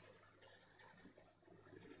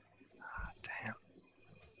 damn.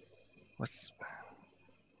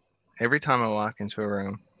 Every time I walk into a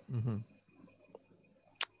room,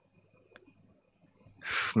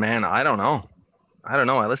 man, I don't know.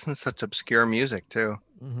 I listen to such obscure music too.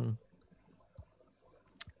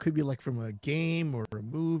 Could be like from a game or a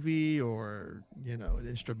movie or, you know, an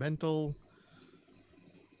instrumental.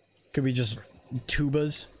 Could be just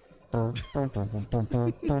tubas. Let's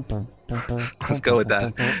go with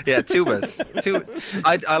that. Yeah, tubas.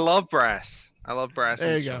 I love brass. I love brass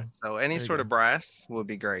There you go. instruments. So any There you sort go. of brass would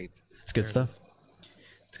be great. It's good stuff.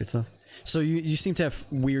 It's good stuff. So you seem to have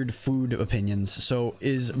weird food opinions. So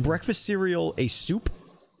is breakfast cereal a soup?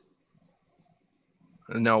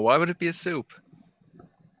 No, why would it be a soup?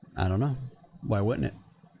 I don't know. Why wouldn't it?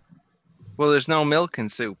 Well, there's no milk in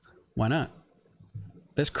soup. Why not?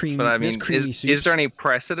 There's cream. But I mean, There's creamy is soups. there any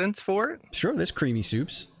precedence for it? Sure, there's creamy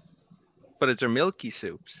soups. But it's milky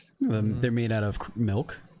soups. They're made out of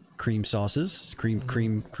milk, cream sauces,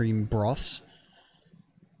 cream broths.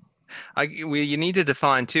 You need to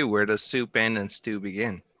define too, where does soup end and stew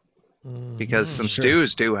begin? Because some Sure.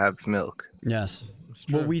 stews do have milk. Yes. It's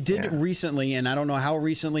true. What we did Yeah. recently, and I don't know how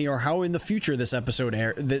recently or how in the future this episode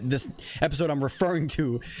this episode I'm referring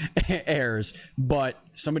to airs, but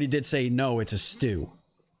somebody did say no, it's a stew.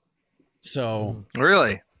 So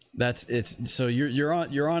Really? so you're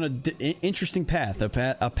on a interesting path, a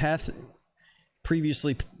path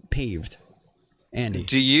previously paved. Andy,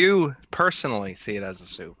 Do you personally see it as a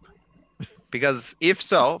soup? Because if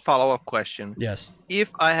so, follow-up question. yes.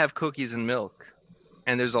 If I have cookies and milk,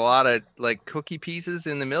 and there's a lot of like cookie pieces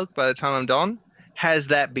in the milk by the time I'm done, has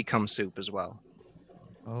that become soup as well?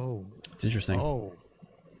 Oh. It's interesting. Oh.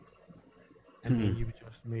 I mean, you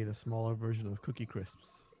just made a smaller version of Cookie Crisps.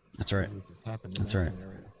 That's right. What just happened in That's that right.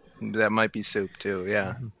 scenario. That might be soup too.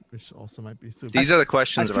 Yeah. Which also might be soup. These are the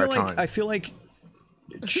questions of our time. I feel like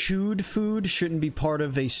chewed food shouldn't be part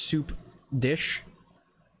of a soup dish.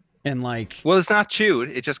 And like, Well, it's not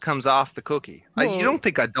chewed. It just comes off the cookie. Well- you don't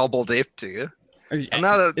think I double dip, do you? I'm it's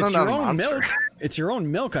not a your own monster. milk. It's your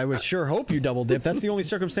own milk. I would sure hope you double dip. That's the only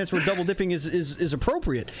circumstance where double dipping is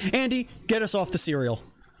appropriate. Andy, get us off the cereal.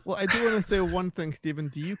 Well, I do want to say one thing, Stephen.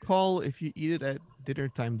 Do you call, if you eat it at dinner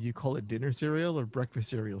time, do you call it dinner cereal or breakfast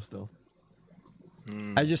cereal still?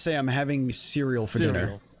 I just say I'm having cereal for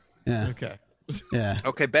dinner. Yeah. Okay. Yeah.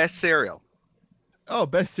 Okay, best cereal. Oh,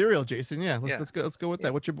 best cereal, Jason. Yeah, Yeah. let's go. Let's go with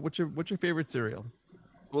that. What's your favorite cereal?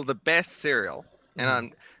 Well, the best cereal,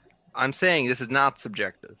 and I'm saying this is not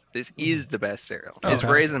subjective. This is the best cereal. Is Okay.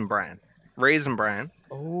 Raisin Bran. Raisin Bran.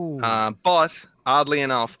 Oh. But oddly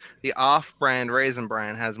enough, the off-brand Raisin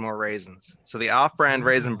Bran has more raisins. So the off-brand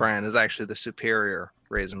Raisin Bran is actually the superior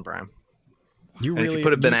Raisin Bran. You And really if you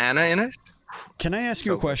put a banana in it, Can I ask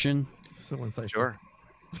you a question? So insightful. sure.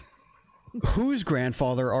 Whose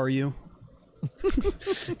grandfather are you?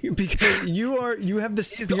 Because you have the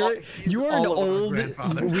spirit. he's You are an all of our old.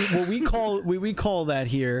 grandfathers. What we call that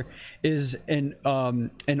here is an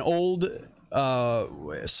old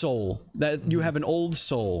soul. That you have an old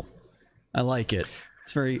soul. I like it.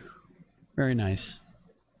 It's very, very nice.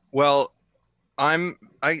 Well, I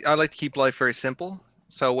like to keep life very simple.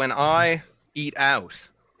 So when I eat out,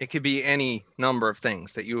 it could be any number of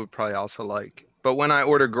things that you would probably also like. But when I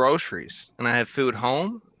order groceries and I have food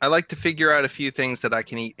home, I like to figure out a few things that I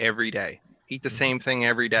can eat every day. Eat the same thing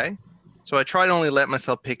every day. So I try to only let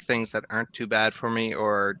myself pick things that aren't too bad for me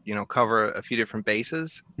or, cover a few different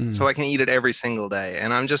bases so I can eat it every single day.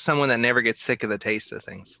 And I'm just someone that never gets sick of the taste of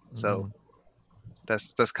things. So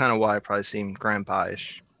that's kind of why I probably seem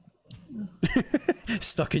grandpa-ish.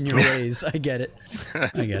 Stuck in your ways. I get it.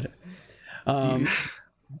 I get it.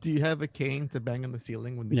 Do you have a cane to bang on the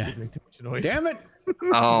ceiling when the Yeah. kids make too much noise? Damn it.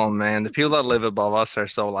 Oh man, the people that live above us are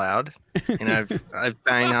so loud. I've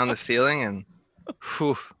banged on the ceiling and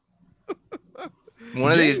whew.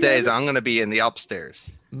 One of these days I'm gonna be in the upstairs.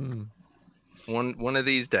 Mm, One of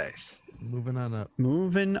these days. moving on up.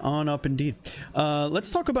 Moving on up, indeed.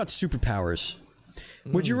 Let's talk about superpowers.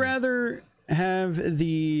 Would you rather have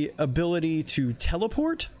the ability to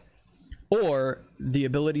teleport or the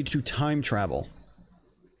ability to time travel?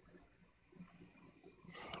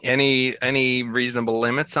 Any reasonable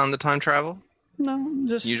limits on the time travel? No,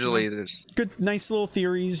 just Usually there's good, nice little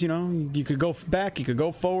theories. You could go back, you could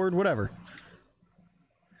go forward, whatever.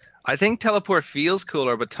 I think teleport feels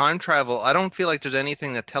cooler, but time travel, I don't feel like there's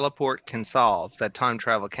anything that teleport can solve that time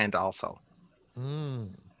travel can't also.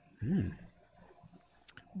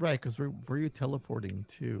 Right, because where are you teleporting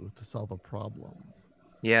to solve a problem?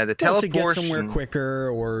 Yeah, the Well, to teleportation. get somewhere quicker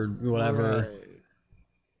or whatever. Right.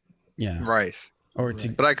 Yeah, Right. or to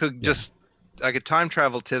But I could I could time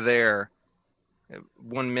travel to there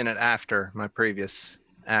 1 minute after my previous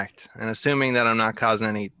act, and assuming that I'm not causing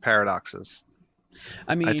any paradoxes.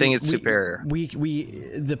 I mean, I think it's superior.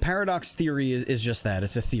 The paradox theory is just that.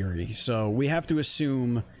 It's a theory. So we have to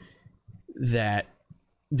assume that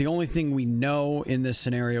the only thing we know in this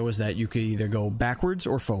scenario is that you could either go backwards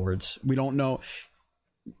or forwards. We don't know.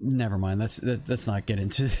 Never mind. Let's not get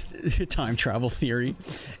into time travel theory.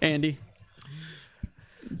 Andy?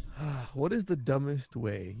 What is the dumbest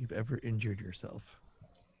way you've ever injured yourself?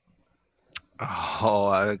 Oh,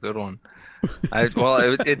 a good one.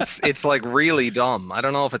 It's like really dumb. I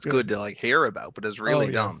don't know if it's good to like hear about, but it's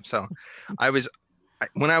really dumb. yes. So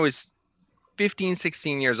when I was 15,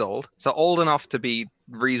 16 years old, so old enough to be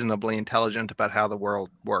reasonably intelligent about how the world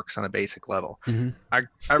works on a basic level. I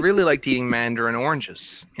really liked eating mandarin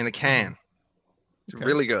oranges in a can. It's Okay.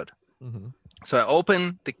 really good. Mm-hmm. So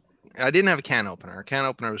I didn't have a can opener. A can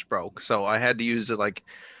opener was broke, so I had to use like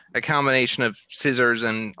a combination of scissors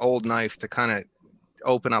and old knife to kind of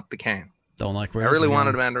open up the can. Don't like where I this really is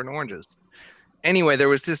wanted going. mandarin oranges. Anyway, there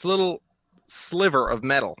was this little sliver of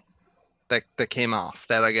metal that came off.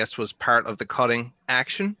 That I guess was part of the cutting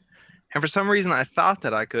action. And for some reason, I thought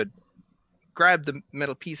that I could grab the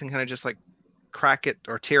metal piece and kind of just like crack it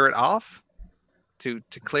or tear it off to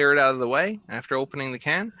clear it out of the way after opening the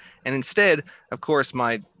can. And instead, of course,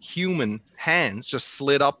 my human hands just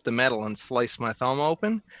slid up the metal and sliced my thumb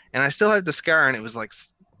open. And I still had the scar, and it was like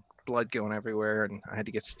blood going everywhere, and I had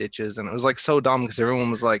to get stitches. And it was like so dumb because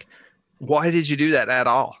everyone was like, why did you do that at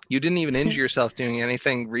all? You didn't even injure yourself doing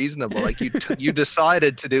anything reasonable. Like you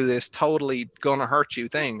decided to do this totally gonna hurt you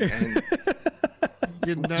thing, and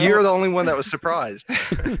you're the only one that was surprised.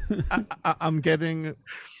 I'm getting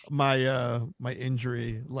my my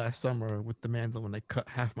injury last summer with the mandolin when I cut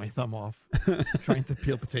half my thumb off trying to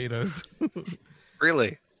peel potatoes.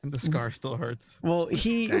 Really? And the scar still hurts. Well,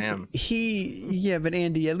 yeah, but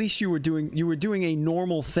Andy, at least you were doing a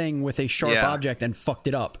normal thing with a sharp object and fucked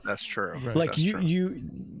it up. That's true. Right. Like you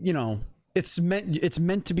know, it's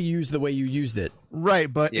meant to be used the way you used it.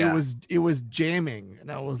 Right, but it was jamming,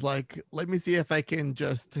 and I was like, let me see if I can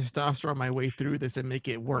just testosterone my way through this and make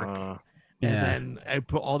it work. And then I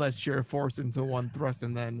put all that sheer force into one thrust,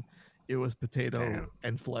 and then it was potato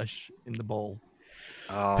and flesh in the bowl.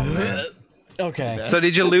 Oh man. Okay. So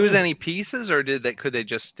did you lose any pieces, or could they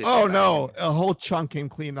just stitch Oh it no, back? a whole chunk came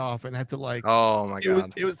clean off and had to like Oh my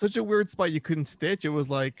god. It was such a weird spot you couldn't stitch. It was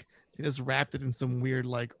like they just wrapped it in some weird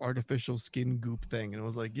like artificial skin goop thing, and it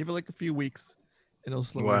was like give it like a few weeks and it'll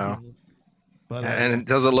slowly heal. But and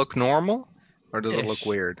does it look normal, or does it look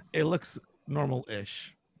weird? It looks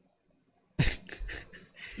normal-ish.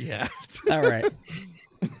 Yeah. All right.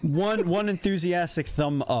 One enthusiastic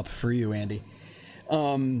thumb up for you, Andy.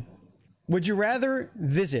 Would you rather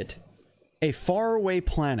visit a faraway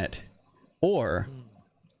planet or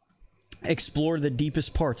explore the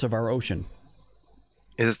deepest parts of our ocean?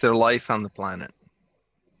 Is there life on the planet?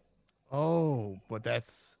 Oh, but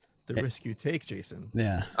that's the risk you take, Jason.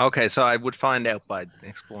 Yeah. Okay, so I would find out by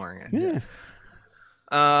exploring it.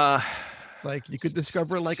 Yeah. Like you could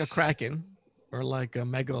discover like a kraken or like a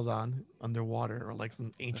megalodon underwater, or like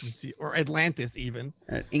some ancient sea, or Atlantis even.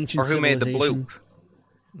 Ancient or who made the civilization. bloop?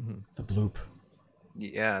 Mm-hmm. The bloop.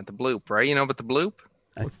 Yeah, the bloop, right? You know about the bloop?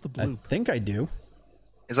 What's the bloop? I think I do.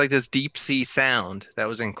 It's like this deep sea sound that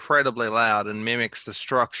was incredibly loud and mimics the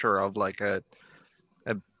structure of like a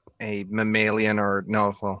mammalian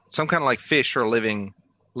some kind of like fish or living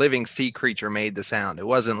sea creature made the sound. It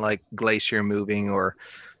wasn't like glacier moving or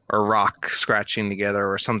rock scratching together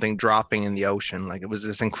or something dropping in the ocean. Like it was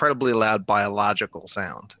this incredibly loud biological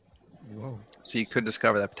sound. Whoa. So you could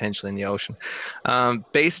discover that potentially in the ocean.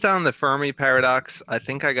 Based on the Fermi paradox, I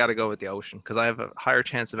think I got to go with the ocean because I have a higher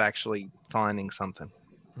chance of actually finding something.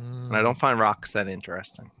 And I don't find rocks that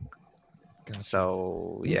interesting. Gotcha.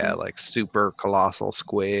 So yeah, like super colossal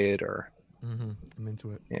squid or. I'm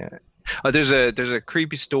into it. Yeah. Oh, there's a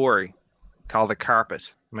creepy story called The Carpet.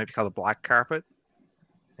 It might be called The Black Carpet.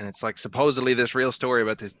 And it's like supposedly this real story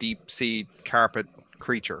about this deep sea carpet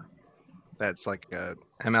creature. That's like a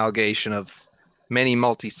amalgamation of many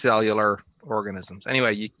multicellular organisms.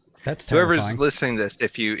 Anyway, that's terrifying. Whoever's listening to this,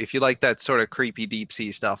 if you like that sort of creepy deep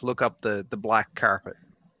sea stuff, look up the Black Carpet.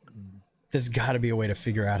 There's got to be a way to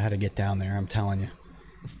figure out how to get down there. I'm telling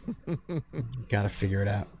you, got to figure it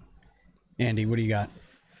out. Andy, what do you got?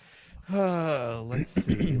 Let's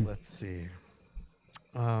see. Let's see.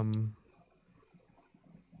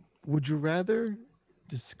 Would you rather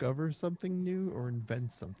discover something new or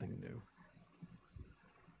invent something new?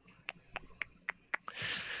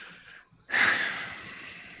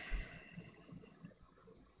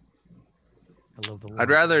 I love the. I'd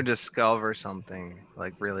rather discover something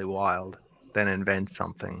like really wild than invent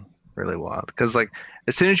something really wild. Because like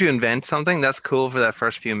as soon as you invent something, that's cool for that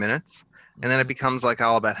first few minutes, and then it becomes like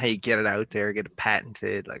all about hey, get it out there, get it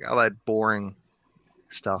patented, like all that boring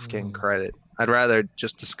stuff getting credit. I'd rather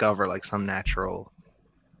just discover like some natural.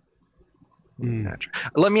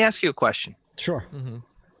 Let me ask you a question. Sure.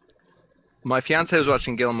 My fiance was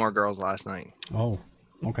watching Gilmore Girls last night. Oh,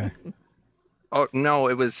 okay. Oh no,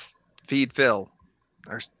 it was Feed Phil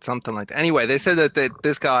or something like that. Anyway, they said that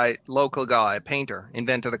this guy, local guy, a painter,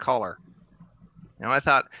 invented a color. Now I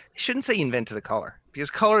thought he shouldn't say he invented a color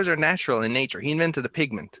because colors are natural in nature. He invented a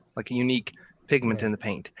pigment, like a unique pigment in the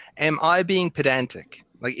paint. Am I being pedantic?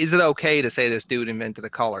 Like, is it okay to say this dude invented a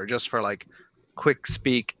color just for like quick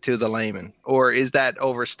speak to the layman, or is that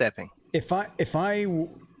overstepping? If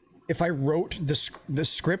I wrote the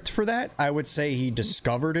script for that, I would say he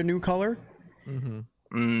discovered a new color.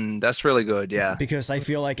 That's really good, yeah. Because I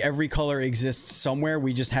feel like every color exists somewhere,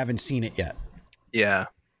 we just haven't seen it yet. Yeah.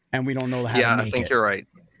 And we don't know how to make it. Yeah, I think you're right.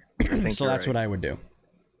 So that's what I would do.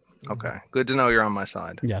 Okay, good to know you're on my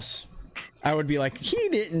side. Yes. I would be like, he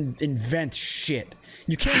didn't invent shit.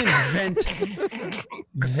 You can't invent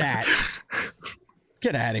that.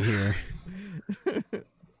 Get out of here.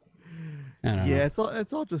 I don't know.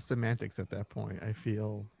 It's all just semantics at that point. I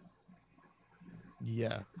feel.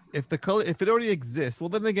 Yeah, if it already exists, well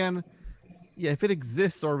then again, yeah, if it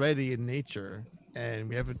exists already in nature and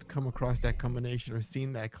we haven't come across that combination or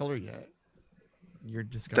seen that color yet, you're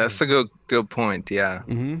just. That's a good point. Yeah.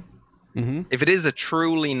 If it is a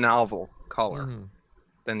truly novel color,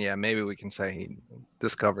 then yeah, maybe we can say he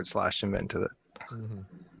discovered / invented it.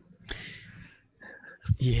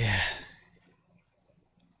 Yeah.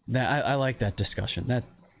 I like that discussion.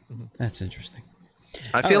 That's interesting.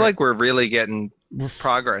 I feel like we're really getting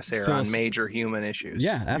progress here on major human issues.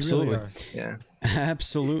 Yeah, absolutely. Really yeah,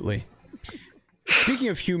 absolutely. Speaking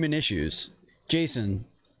of human issues, Jason,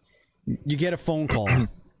 you get a phone call.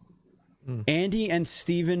 Andy and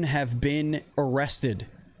Steven have been arrested.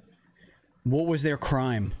 What was their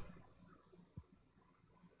crime?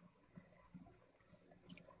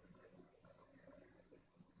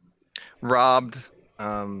 Robbed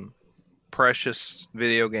precious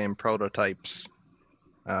video game prototypes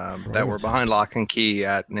that were behind lock and key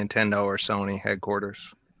at Nintendo or Sony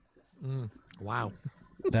headquarters. Wow.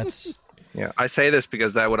 That's yeah. I say this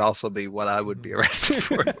because that would also be what I would be arrested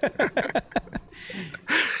for.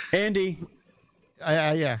 Andy.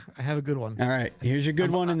 I have a good one. All right, here's your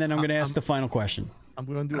good one, and then I'm going to ask the final question. I'm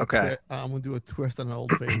going to do I'm going to do a twist on an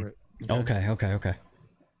old favorite. Okay.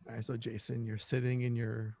 All right, so Jason, you're sitting in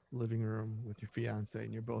your living room with your fiance,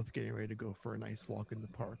 and you're both getting ready to go for a nice walk in the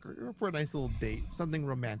park or for a nice little date, something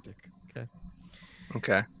romantic.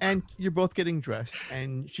 Okay. And you're both getting dressed,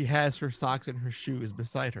 and she has her socks and her shoes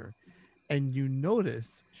beside her, and you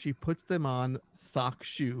notice she puts them on sock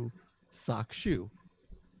shoe.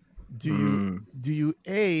 Do you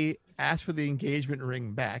A, ask for the engagement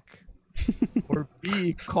ring back, or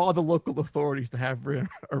B, call the local authorities to have her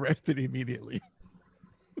arrested immediately?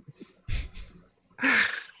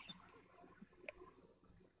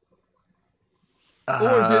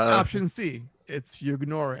 Or is it option C? It's you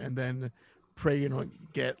ignore it and then pray you don't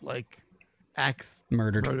get like axe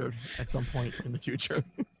murdered at some point in the future.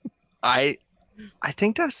 I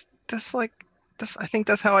think that's I think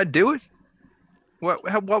that's how I'd do it.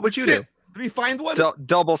 What would you do? Do you find one?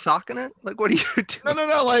 Double socking it? Like, what do you do?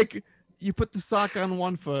 No. Like, you put the sock on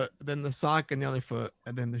one foot, then the sock on the other foot,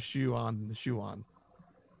 and then the shoe on,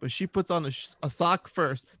 But she puts on a sock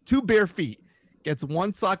first, 2 bare feet, gets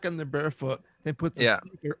one sock on the bare foot, then puts a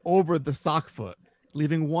sneaker over the sock foot,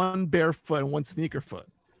 leaving 1 bare foot and 1 sneaker foot.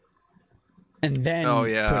 And then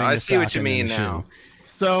I see what you mean now.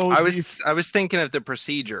 So I was thinking of the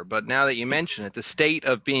procedure, but now that you mention it, the state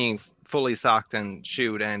of being fully socked and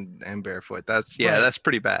shoed and barefoot, that's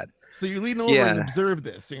pretty bad. So you lean over and observe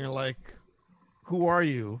this, and you're like, who are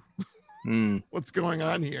you? What's going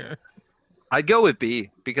on here? I'd go with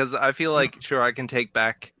B, because I feel like, sure, I can take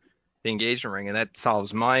back the engagement ring and that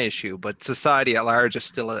solves my issue, but society at large is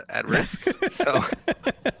still at risk. So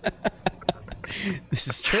this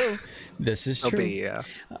is true. B, yeah.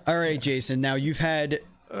 All right, Jason, now you've had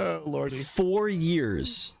 4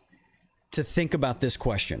 years to think about this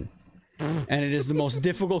question. And it is the most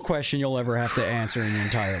difficult question you'll ever have to answer in your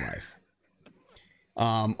entire life.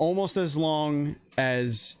 Almost as long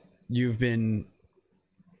as you've been...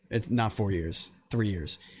 It's not 4 years, 3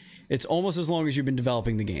 years. It's almost as long as you've been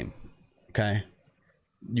developing the game. Okay?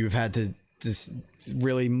 You've had to just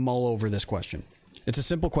really mull over this question. It's a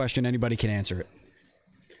simple question. Anybody can answer it.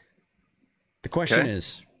 The question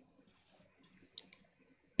is,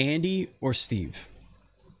 Andy or Steve?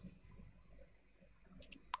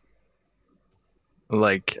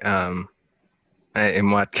 Like,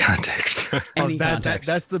 in what context? Any context.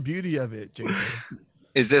 That's the beauty of it, Jason.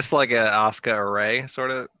 Is this like a Oscar or Ray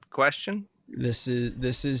sort of question? This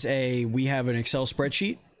is we have an Excel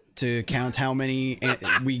spreadsheet to count how many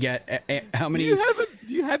we get. How many?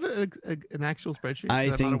 Do you have an actual spreadsheet?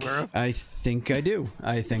 I think I do.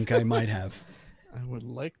 I think I might have. I would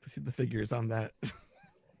like to see the figures on that.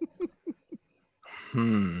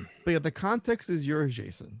 But yeah, the context is yours,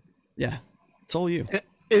 Jason. Yeah, it's all you.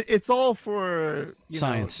 It's all for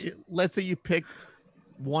science. Let's say you pick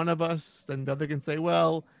one of us, then the other can say,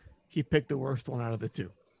 well, he picked the worst one out of the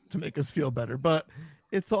two to make us feel better. But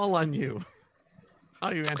it's all on you.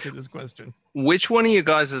 How you answer this question. Which one of you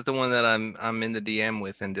guys is the one that I'm in the DM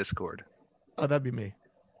with in Discord? Oh, that'd be me.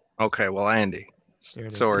 Okay, well, Andy. Sorry,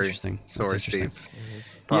 interesting. Sorry, interesting. Steve.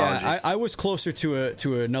 Yeah, I was closer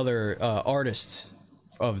to another artist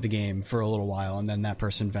of the game for a little while, and then that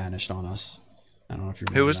person vanished on us. I don't know if you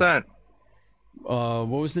remember. Who was that? What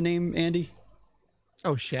was the name, Andy?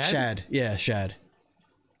 Oh, Shad? Shad. Yeah, Shad.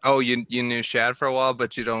 Oh, you knew Shad for a while,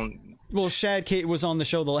 but you don't. Well, Shad Kate was on the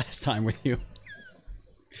show the last time with you.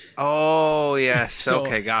 Oh yes. So-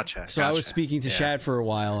 Okay, gotcha. So I was gotcha. speaking to Yeah. Shad for a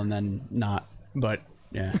while and then not. But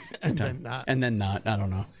yeah. And then not. And then not. I don't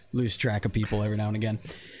know. Lose track of people every now and again.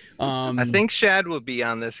 I think Shad would be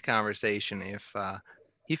on this conversation if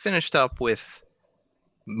he finished up with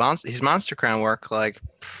his Monster Crown work like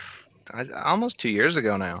almost 2 years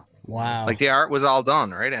ago now. Wow. Like the art was all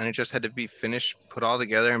done, right? And it just had to be finished, put all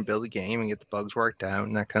together, and build a game and get the bugs worked out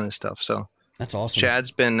and that kind of stuff. So That's awesome.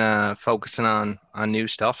 Shad's been focusing on new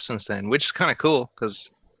stuff since then, which is kind of cool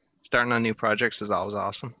because starting on new projects is always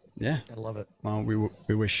awesome. Yeah. I love it. Well,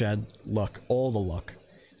 we wish Shad luck. All the luck.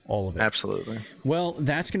 All of it. Absolutely. Well,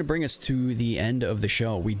 that's going to bring us to the end of the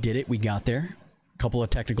show. We did it. We got there. A couple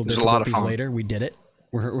of technical It was a lot of difficulties fun. later. We did it.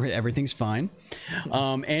 Everything's fine.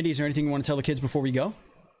 Andy, is there anything you want to tell the kids before we go?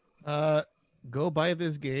 Go buy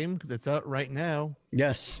this game because it's out right now.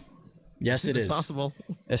 Yes. Yes, it It's is. possible.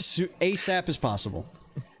 ASAP as possible.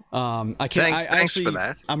 I can't. Thanks actually, for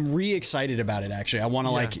that. I'm re-excited about it. Actually, I want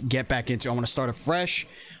to like get back into. I want to start afresh.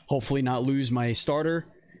 Hopefully, not lose my starter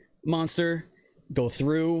monster. Go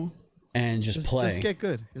through and just play. Just get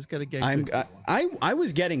good. Just gotta get good. I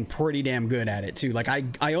was getting pretty damn good at it too. Like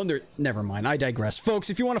I own their. Never mind. I digress, folks.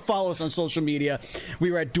 If you want to follow us on social media,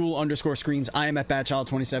 we are at duel_screens. I am at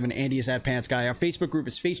Batchild27. Andy is at Pants Guy. Our Facebook group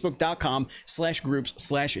is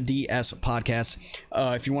facebook.com/groups/DS podcasts.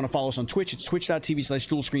 If you want to follow us on Twitch, it's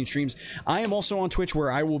twitch.tv/dual-screen-streams. I am also on Twitch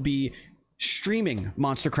where I will be streaming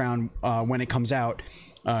Monster Crown when it comes out.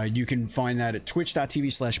 You can find that at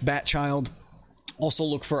twitch.tv/batchild. Also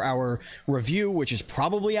look for our review, which is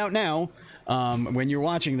probably out now when you're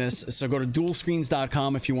watching this. So go to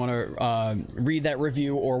dualscreens.com if you want to read that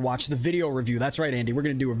review or watch the video review. That's right, Andy. We're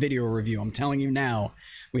going to do a video review. I'm telling you now.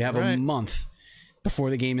 We have a month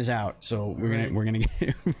before the game is out, so we're gonna get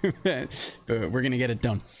it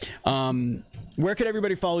done. Where could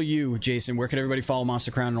everybody follow you, Jason? Where could everybody follow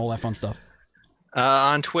Monster Crown and all that fun stuff?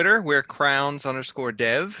 On Twitter, we're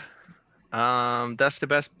crowns_dev. That's the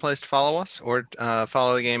best place to follow us, or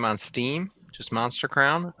follow the game on Steam, just Monster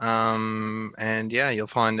Crown. And yeah, you'll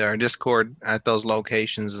find our Discord at those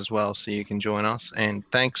locations as well, so you can join us. And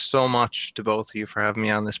thanks so much to both of you for having me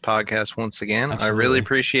on this podcast once again. Absolutely. I really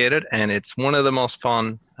appreciate it, and it's one of the most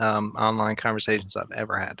fun online conversations I've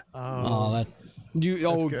ever had. Go on.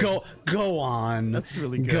 That's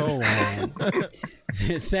really good. Go on.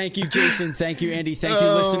 Thank you, Jason. Thank you, Andy. Thank you,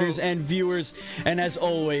 listeners and viewers. And as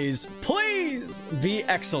always, please be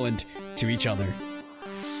excellent to each other.